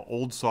means kind of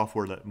old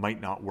software that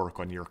might not work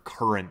on your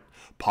current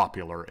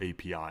popular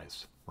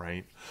APIs,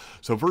 right?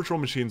 So virtual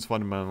machines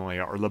fundamentally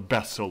are the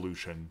best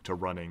solution to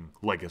running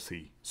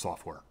legacy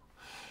software.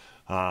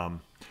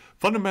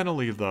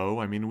 Fundamentally, though,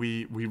 I mean,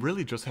 we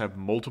really just have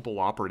multiple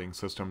operating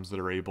systems that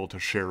are able to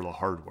share the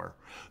hardware.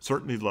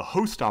 Certainly the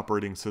host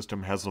operating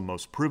system has the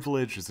most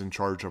privilege, is in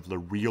charge of the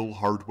real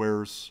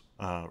hardwares,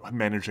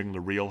 managing the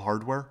real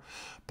hardware,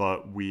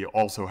 but we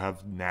also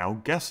have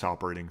now guest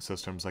operating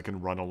systems that can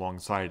run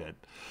alongside it.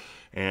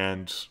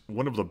 And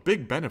one of the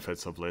big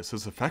benefits of this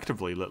is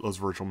effectively that those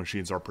virtual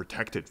machines are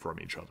protected from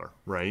each other,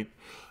 right?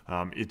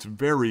 It's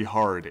very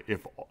hard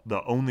if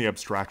the only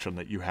abstraction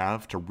that you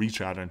have to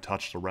reach out and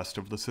touch the rest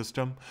of the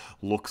system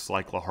looks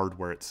like the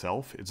hardware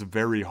itself. It's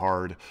very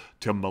hard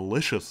to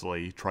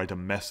maliciously try to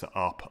mess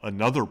up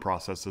another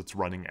process that's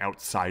running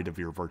outside of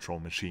your virtual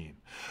machine,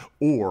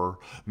 or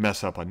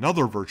mess up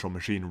another virtual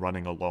machine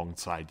running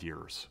alongside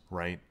yours,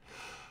 right?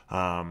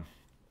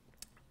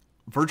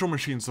 Virtual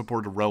machines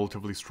support a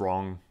relatively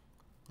strong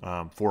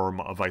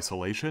form of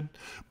isolation,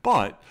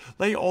 but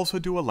they also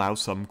do allow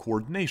some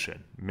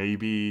coordination.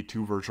 Maybe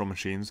two virtual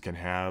machines can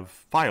have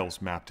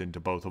files mapped into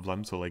both of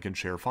them so they can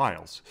share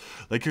files.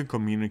 They can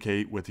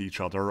communicate with each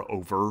other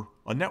over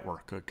a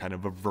network, a kind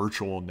of a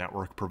virtual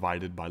network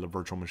provided by the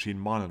virtual machine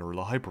monitor,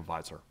 the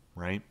hypervisor,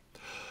 right?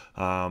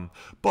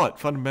 But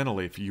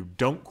fundamentally, if you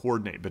don't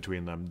coordinate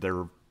between them,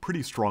 they're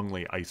pretty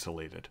strongly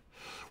isolated.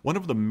 One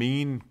of the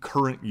main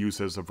current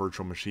uses of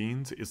virtual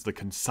machines is the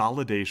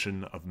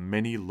consolidation of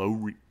many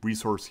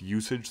low-resource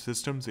usage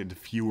systems into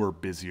fewer,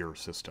 busier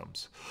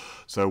systems.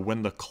 So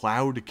when the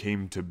cloud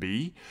came to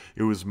be,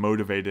 it was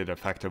motivated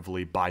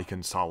effectively by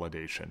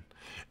consolidation.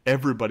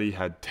 Everybody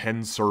had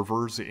 10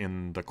 servers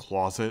in the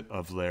closet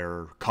of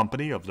their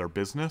company, of their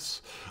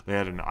business. They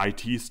had an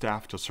IT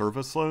staff to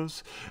service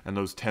those, and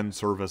those 10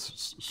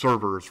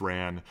 servers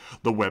ran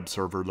the web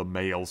server, the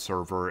mail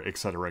server,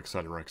 etc.,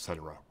 etc.,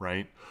 etc.,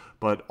 right?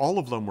 But all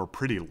of them were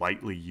pretty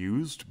lightly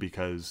used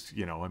because,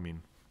 you know, I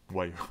mean,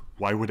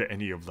 why would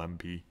any of them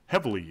be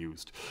heavily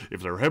used?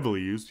 If they're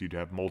heavily used, you'd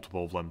have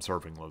multiple of them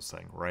serving those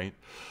things, right?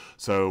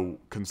 So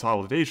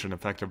consolidation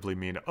effectively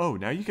mean, oh,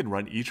 now you can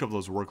run each of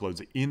those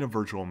workloads in a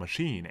virtual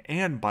machine,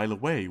 and by the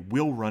way,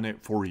 we'll run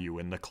it for you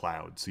in the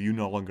cloud. So you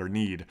no longer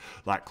need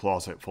that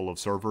closet full of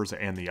servers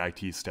and the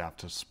IT staff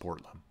to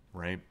support them,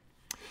 right?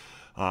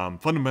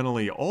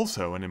 Fundamentally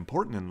also, and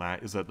important in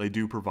that, is that they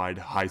do provide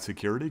high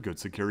security, good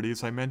security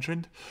as I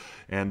mentioned,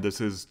 and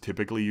this is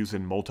typically used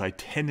in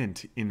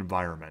multi-tenant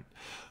environment.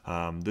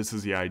 This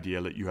is the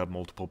idea that you have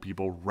multiple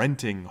people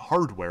renting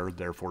hardware,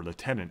 therefore the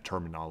tenant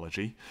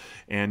terminology,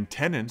 and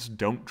tenants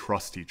don't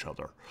trust each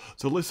other.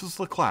 So this is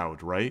the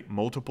cloud, right?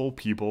 Multiple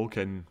people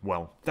can,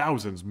 well,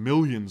 thousands,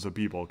 millions of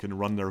people can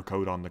run their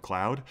code on the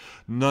cloud.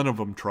 None of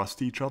them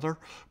trust each other,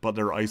 but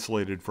they're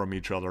isolated from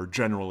each other,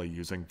 generally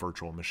using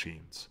virtual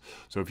machines.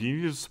 So if you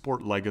need to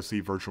support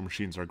legacy, virtual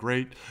machines are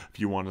great. If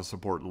you want to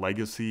support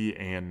legacy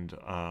and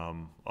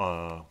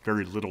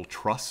very little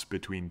trust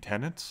between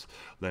tenants,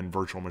 then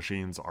virtual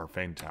machines are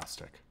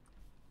fantastic.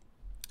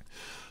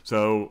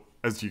 So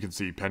as you can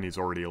see, Penny's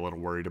already a little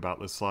worried about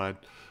this slide.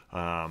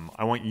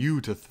 I want you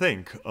to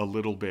think a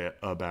little bit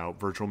about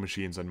virtual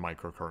machines and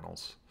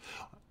microkernels.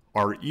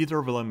 Are either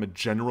of them a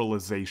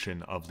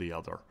generalization of the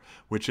other?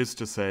 Which is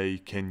to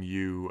say, can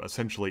you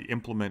essentially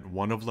implement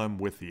one of them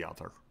with the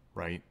other,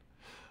 right?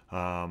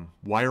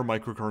 Why are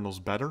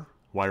microkernels better?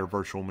 Why are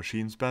virtual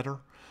machines better?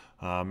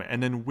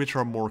 And then which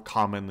are more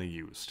commonly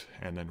used?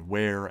 And then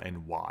where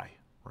and why,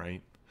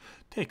 right?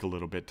 Take a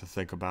little bit to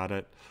think about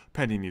it.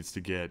 Penny needs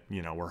to get,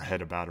 you know, her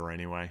head about her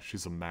anyway.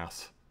 She's a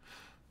mess.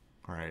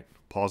 All right,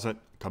 pause it,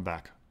 come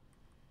back.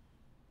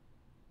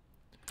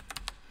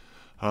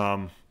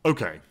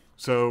 Okay,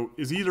 so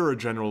is either a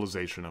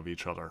generalization of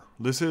each other?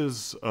 This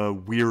is a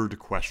weird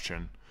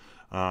question,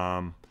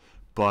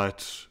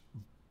 but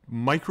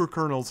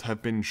microkernels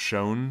have been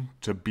shown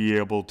to be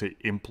able to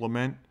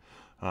implement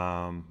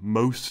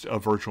most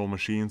of virtual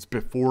machines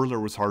before there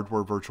was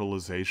hardware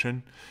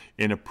virtualization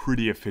in a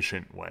pretty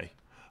efficient way.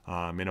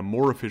 In a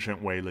more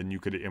efficient way than you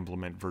could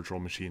implement virtual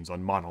machines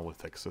on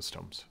monolithic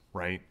systems,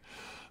 right?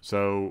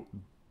 So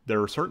there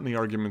are certainly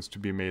arguments to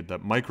be made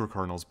that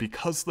microkernels,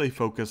 because they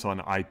focus on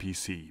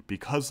IPC,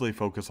 because they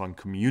focus on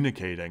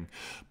communicating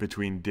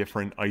between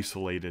different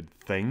isolated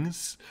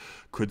things,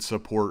 could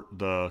support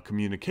the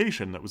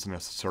communication that was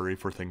necessary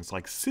for things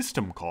like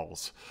system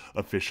calls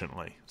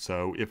efficiently.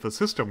 So if a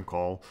system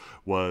call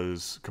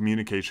was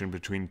communication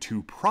between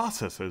two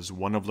processes,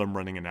 one of them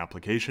running an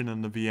application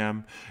in the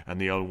VM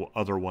and the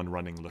other one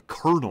running the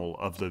kernel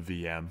of the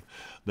VM,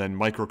 then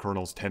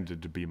microkernels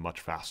tended to be much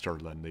faster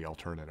than the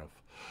alternative.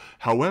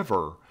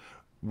 However,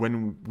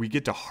 when we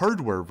get to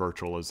hardware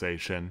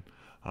virtualization,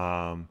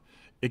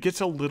 it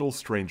gets a little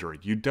stranger.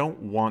 You don't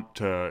want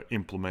to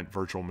implement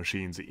virtual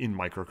machines in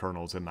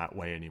microkernels in that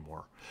way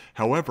anymore.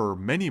 However,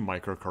 many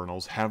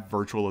microkernels have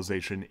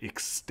virtualization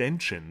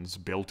extensions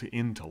built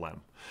into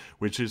them,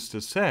 which is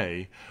to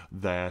say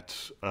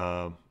that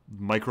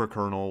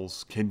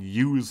microkernels can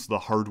use the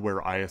hardware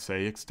ISA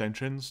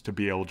extensions to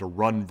be able to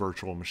run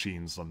virtual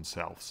machines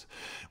themselves.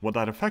 What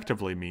that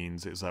effectively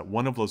means is that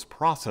one of those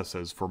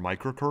processes for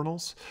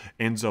microkernels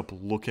ends up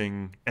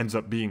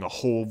being a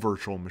whole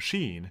virtual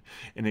machine,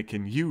 and it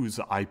can use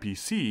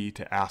IPC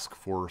to ask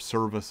for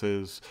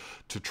services,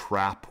 to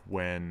trap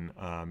when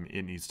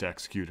it needs to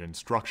execute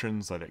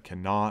instructions that it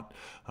cannot,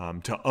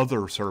 to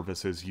other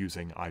services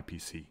using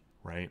IPC,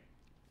 right?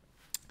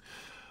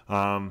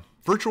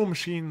 Virtual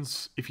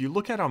machines, if you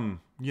look at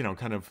them,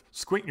 kind of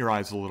squint your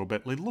eyes a little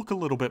bit, they look a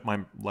little bit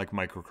like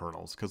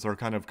microkernels because they're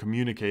kind of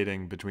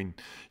communicating between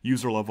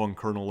user level and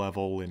kernel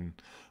level and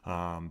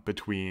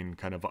between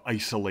kind of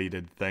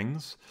isolated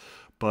things.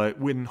 But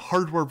when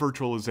hardware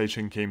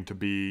virtualization came to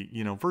be,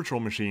 virtual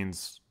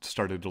machines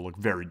started to look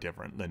very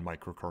different than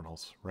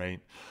microkernels, right?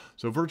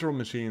 So virtual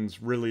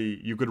machines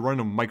really, you could run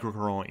a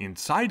microkernel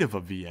inside of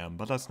a VM,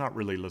 but that's not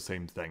really the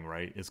same thing,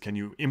 right? Is can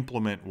you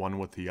implement one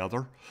with the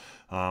other?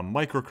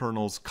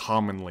 Microkernels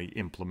commonly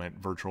implement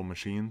virtual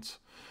machines.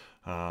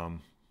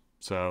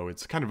 So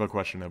it's kind of a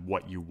question of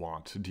what you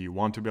want. Do you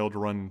want to be able to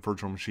run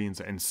virtual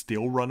machines and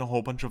still run a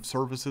whole bunch of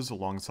services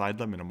alongside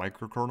them in a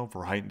microkernel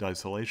for heightened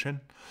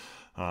isolation?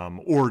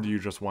 Or do you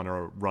just want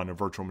to run a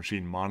virtual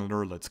machine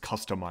monitor that's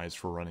customized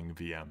for running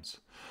VMs?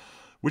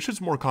 Which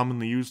is more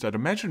commonly used? I'd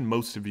imagine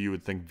most of you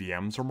would think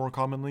VMs are more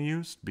commonly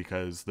used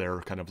because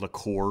they're kind of the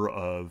core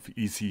of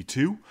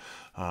EC2,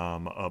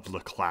 of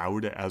the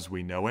cloud as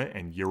we know it,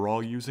 and you're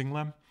all using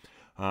them.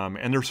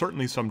 And there's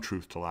certainly some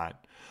truth to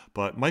that.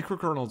 But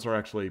microkernels are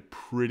actually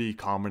pretty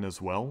common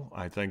as well.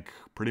 I think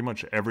pretty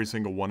much every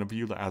single one of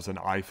you that has an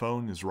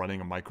iPhone is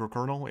running a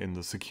microkernel in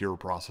the secure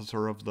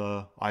processor of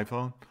the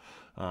iPhone.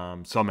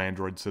 Some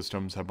Android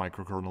systems have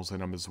microkernels in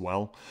them as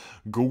well.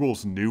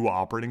 Google's new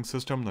operating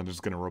system that is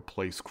going to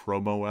replace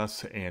Chrome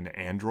OS and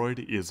Android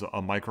is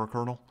a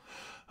microkernel.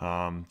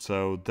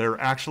 So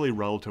they're actually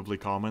relatively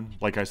common.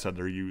 Like I said,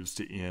 they're used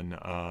in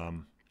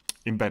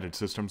embedded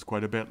systems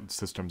quite a bit,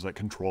 systems that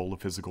control the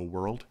physical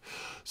world.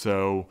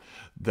 So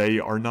they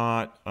are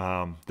not,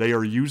 they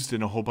are used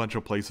in a whole bunch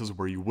of places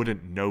where you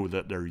wouldn't know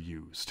that they're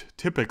used.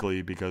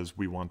 Typically because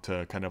we want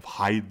to kind of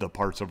hide the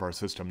parts of our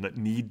system that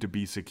need to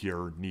be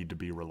secure, need to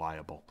be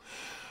reliable.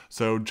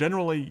 So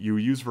generally, you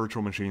use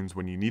virtual machines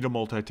when you need a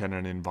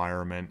multi-tenant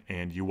environment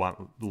and you want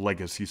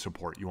legacy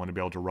support. You want to be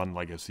able to run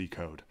legacy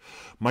code.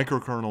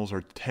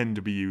 Microkernels tend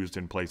to be used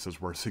in places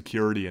where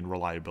security and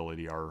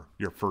reliability are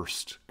your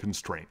first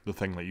constraint, the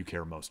thing that you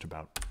care most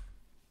about.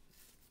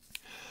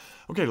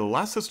 Okay, the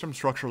last system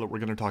structure that we're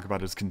going to talk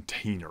about is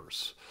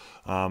containers.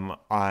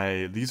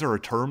 These are a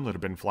term that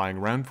have been flying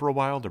around for a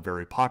while. They're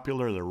very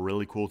popular. They're a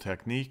really cool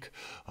technique.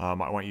 I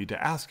want you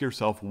to ask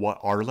yourself, what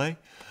are they?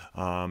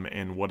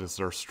 And what is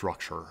their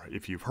structure?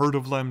 If you've heard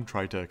of them,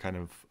 try to kind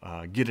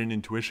of get an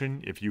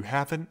intuition. If you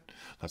haven't,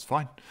 that's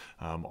fine.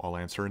 I'll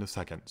answer in a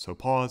second. So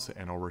pause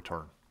and I'll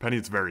return.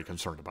 Penny's very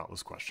concerned about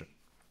this question.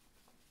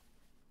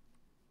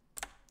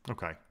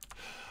 Okay.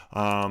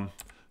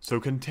 So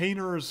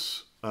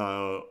containers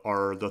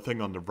are the thing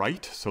on the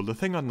right. So the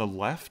thing on the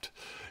left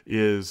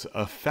is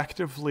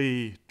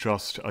effectively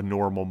just a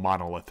normal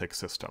monolithic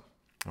system.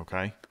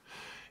 Okay.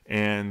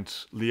 And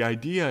the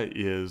idea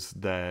is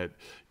that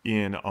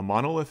in a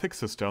monolithic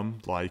system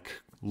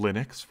like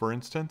Linux, for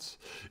instance,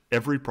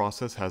 every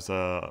process has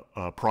a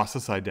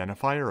process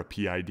identifier, a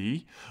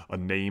PID, a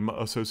name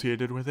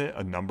associated with it,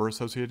 a number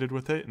associated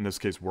with it. In this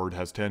case, Word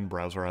has 10,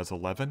 browser has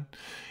 11.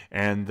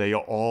 And they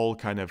all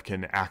kind of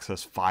can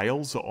access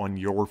files on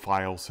your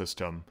file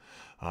system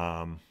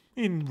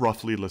in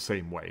roughly the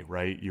same way,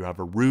 right? You have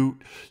a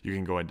root, you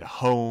can go into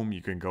home,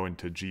 you can go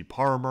into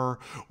gparmer,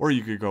 or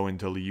you could go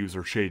into the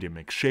user shady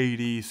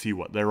McShady, see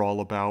what they're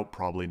all about.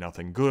 Probably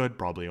nothing good,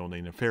 probably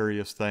only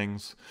nefarious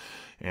things.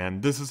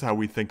 And this is how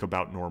we think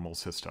about normal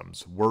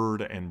systems.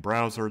 Word and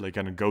browser, they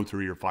kind of go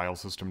through your file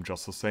system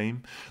just the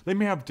same. They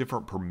may have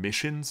different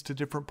permissions to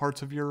different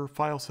parts of your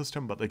file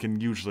system, but they can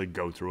usually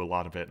go through a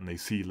lot of it and they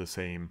see the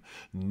same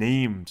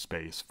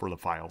namespace for the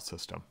file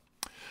system.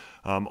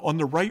 On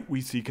the right, we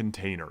see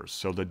containers.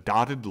 So the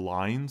dotted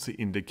lines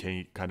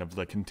indicate kind of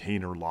the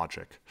container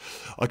logic.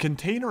 A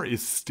container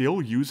is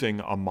still using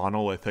a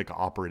monolithic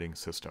operating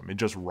system. It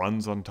just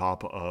runs on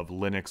top of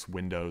Linux,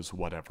 Windows,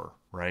 whatever,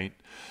 right?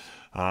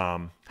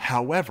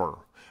 However,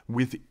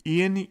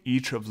 within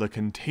each of the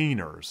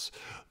containers,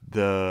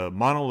 the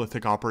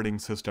monolithic operating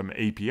system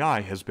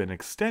API has been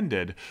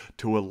extended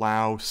to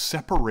allow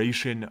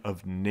separation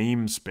of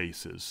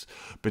namespaces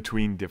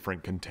between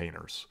different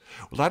containers.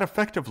 What that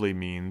effectively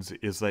means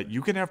is that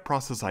you can have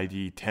process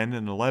ID 10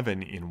 and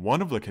 11 in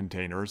one of the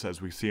containers,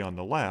 as we see on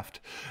the left,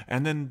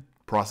 and then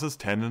process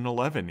 10 and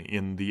 11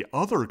 in the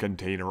other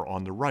container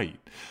on the right.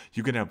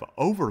 You can have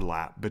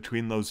overlap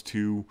between those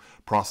two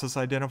process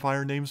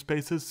identifier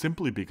namespaces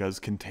simply because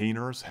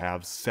containers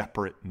have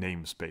separate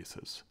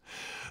namespaces.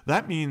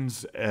 That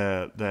means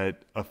that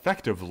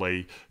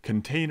effectively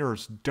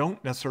containers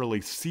don't necessarily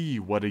see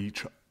what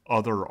each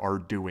other are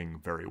doing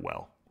very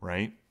well,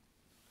 right?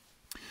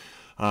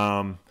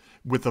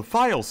 With the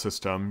file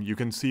system, you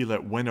can see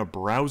that when a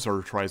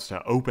browser tries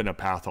to open a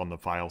path on the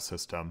file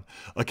system,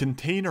 a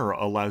container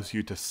allows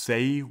you to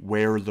say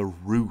where the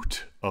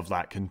root of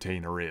that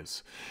container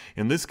is.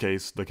 In this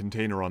case, the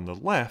container on the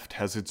left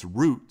has its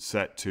root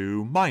set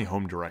to my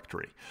home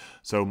directory.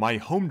 So my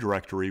home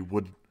directory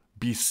would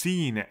be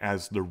seen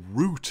as the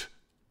root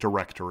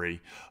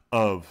directory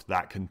of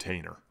that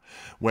container.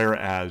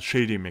 Whereas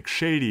Shady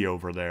McShady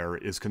over there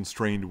is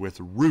constrained with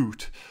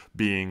root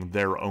being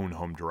their own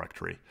home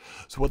directory.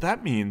 So what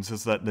that means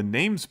is that the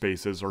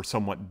namespaces are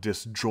somewhat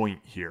disjoint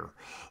here.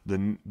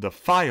 The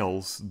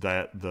files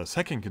that the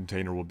second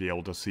container will be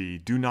able to see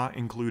do not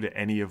include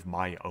any of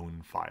my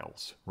own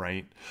files,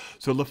 right?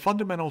 So the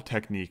fundamental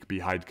technique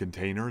behind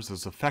containers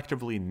is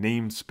effectively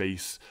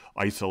namespace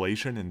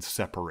isolation and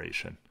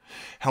separation.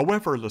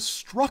 However, the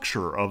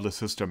structure of the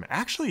system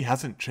actually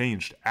hasn't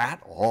changed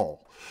at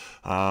all.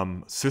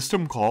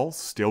 System calls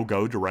still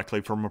go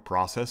directly from a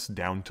process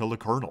down to the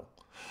kernel.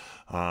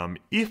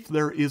 If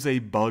there is a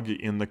bug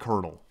in the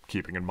kernel,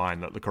 keeping in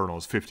mind that the kernel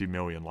is 50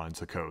 million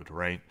lines of code,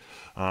 right?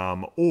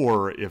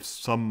 Or if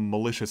some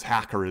malicious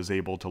hacker is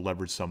able to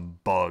leverage some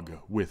bug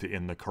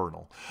within the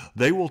kernel,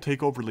 they will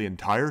take over the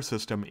entire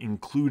system,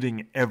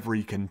 including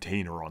every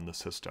container on the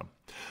system.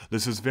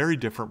 This is very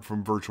different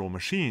from virtual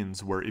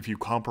machines, where if you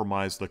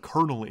compromise the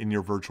kernel in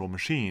your virtual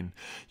machine,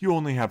 you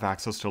only have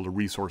access to the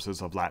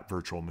resources of that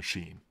virtual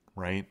machine.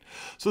 Right?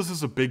 So this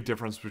is a big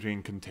difference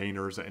between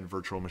containers and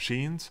virtual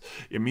machines.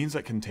 It means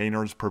that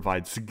containers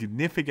provide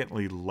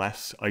significantly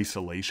less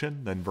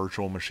isolation than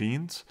virtual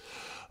machines,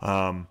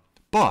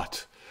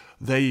 but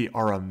they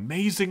are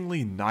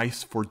amazingly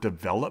nice for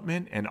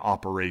development and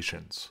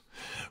operations.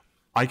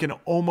 I can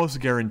almost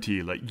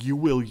guarantee that you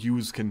will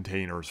use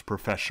containers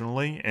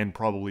professionally and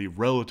probably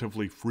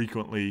relatively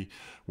frequently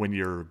when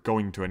you're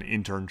going to an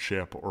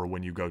internship or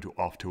when you go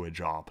off to a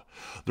job.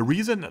 The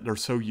reason that they're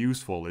so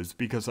useful is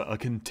because a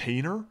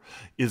container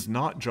is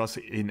not just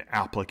an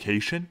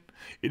application.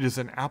 It is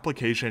an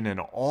application in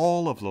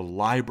all of the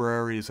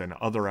libraries and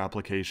other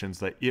applications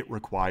that it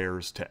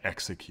requires to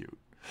execute.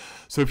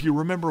 So if you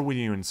remember when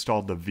you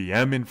installed the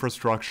VM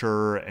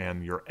infrastructure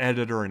and your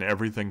editor and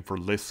everything for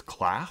this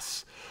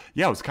class,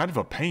 yeah, it was kind of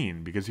a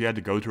pain because you had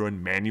to go through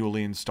and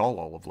manually install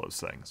all of those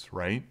things,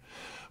 right?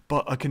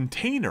 But a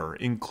container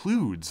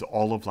includes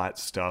all of that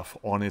stuff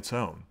on its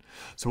own.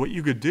 So what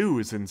you could do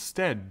is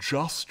instead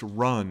just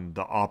run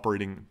the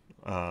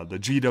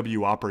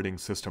GW operating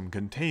system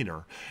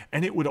container,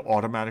 and it would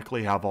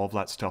automatically have all of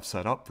that stuff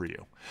set up for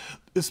you.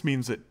 This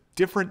means that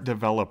different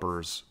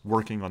developers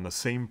working on the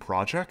same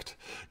project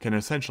can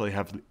essentially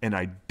have an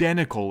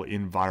identical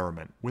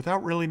environment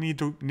without really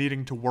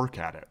needing to work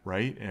at it,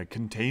 right? A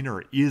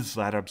container is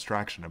that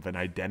abstraction of an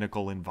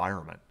identical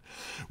environment.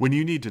 When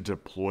you need to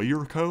deploy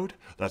your code,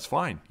 that's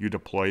fine. You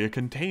deploy a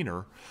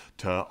container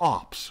to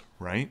ops,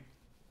 right?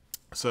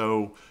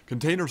 So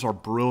containers are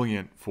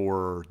brilliant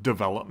for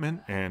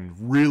development and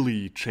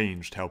really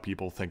changed how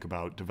people think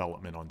about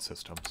development on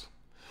systems.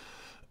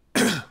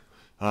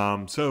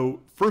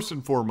 So first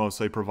and foremost,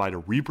 they provide a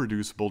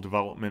reproducible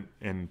development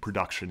and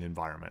production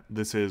environment.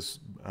 This is,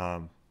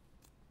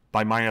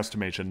 by my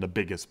estimation, the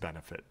biggest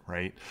benefit,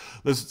 right?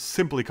 This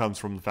simply comes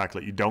from the fact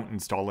that you don't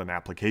install an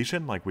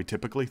application like we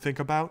typically think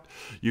about.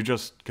 You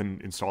just can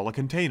install a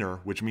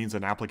container, which means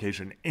an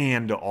application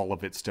and all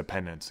of its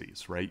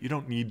dependencies, right? You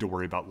don't need to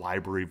worry about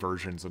library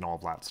versions and all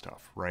of that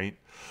stuff, right?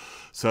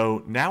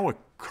 So now a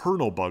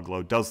kernel bug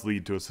load does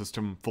lead to a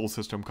full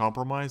system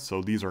compromise.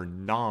 So these are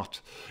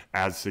not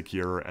as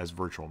secure as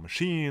virtual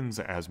machines,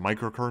 as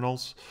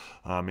microkernels.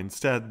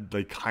 Instead,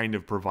 they kind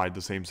of provide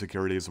the same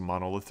security as a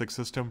monolithic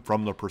system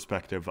from the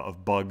perspective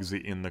of bugs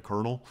in the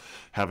kernel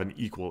have an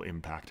equal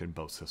impact in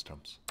both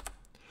systems.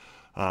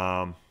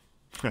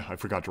 I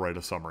forgot to write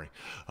a summary.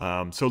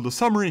 So the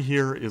summary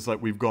here is that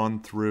we've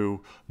gone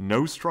through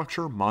no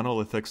structure,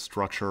 monolithic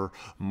structure,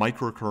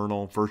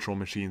 microkernel, virtual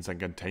machines, and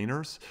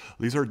containers.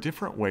 These are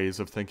different ways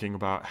of thinking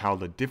about how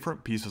the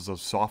different pieces of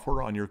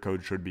software on your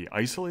code should be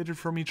isolated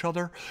from each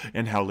other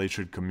and how they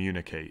should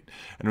communicate.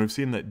 And we've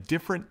seen that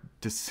different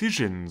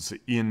decisions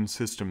in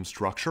system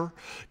structure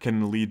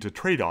can lead to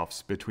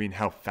trade-offs between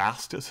how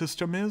fast a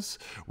system is,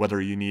 whether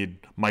you need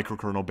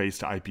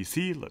microkernel-based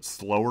IPC that's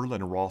slower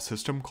than a raw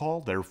system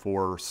call,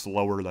 therefore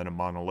slower than a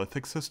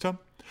monolithic system,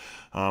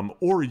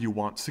 or you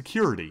want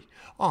security.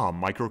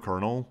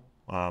 Microkernel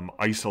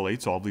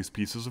isolates all these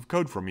pieces of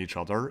code from each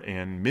other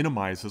and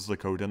minimizes the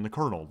code in the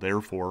kernel,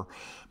 therefore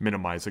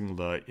minimizing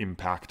the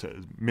impact,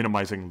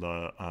 minimizing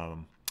the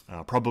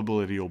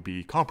probability will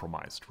be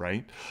compromised,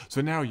 right?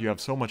 So now you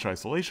have so much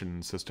isolation in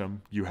the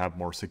system, you have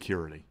more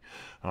security.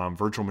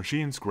 Virtual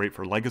machines, great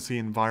for legacy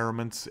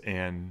environments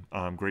and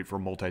great for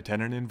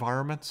multi-tenant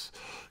environments.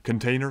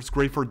 Containers,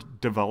 great for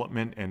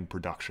development and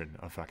production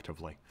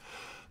effectively.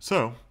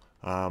 So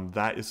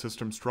that is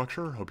system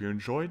structure. Hope you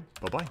enjoyed.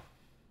 Bye-bye.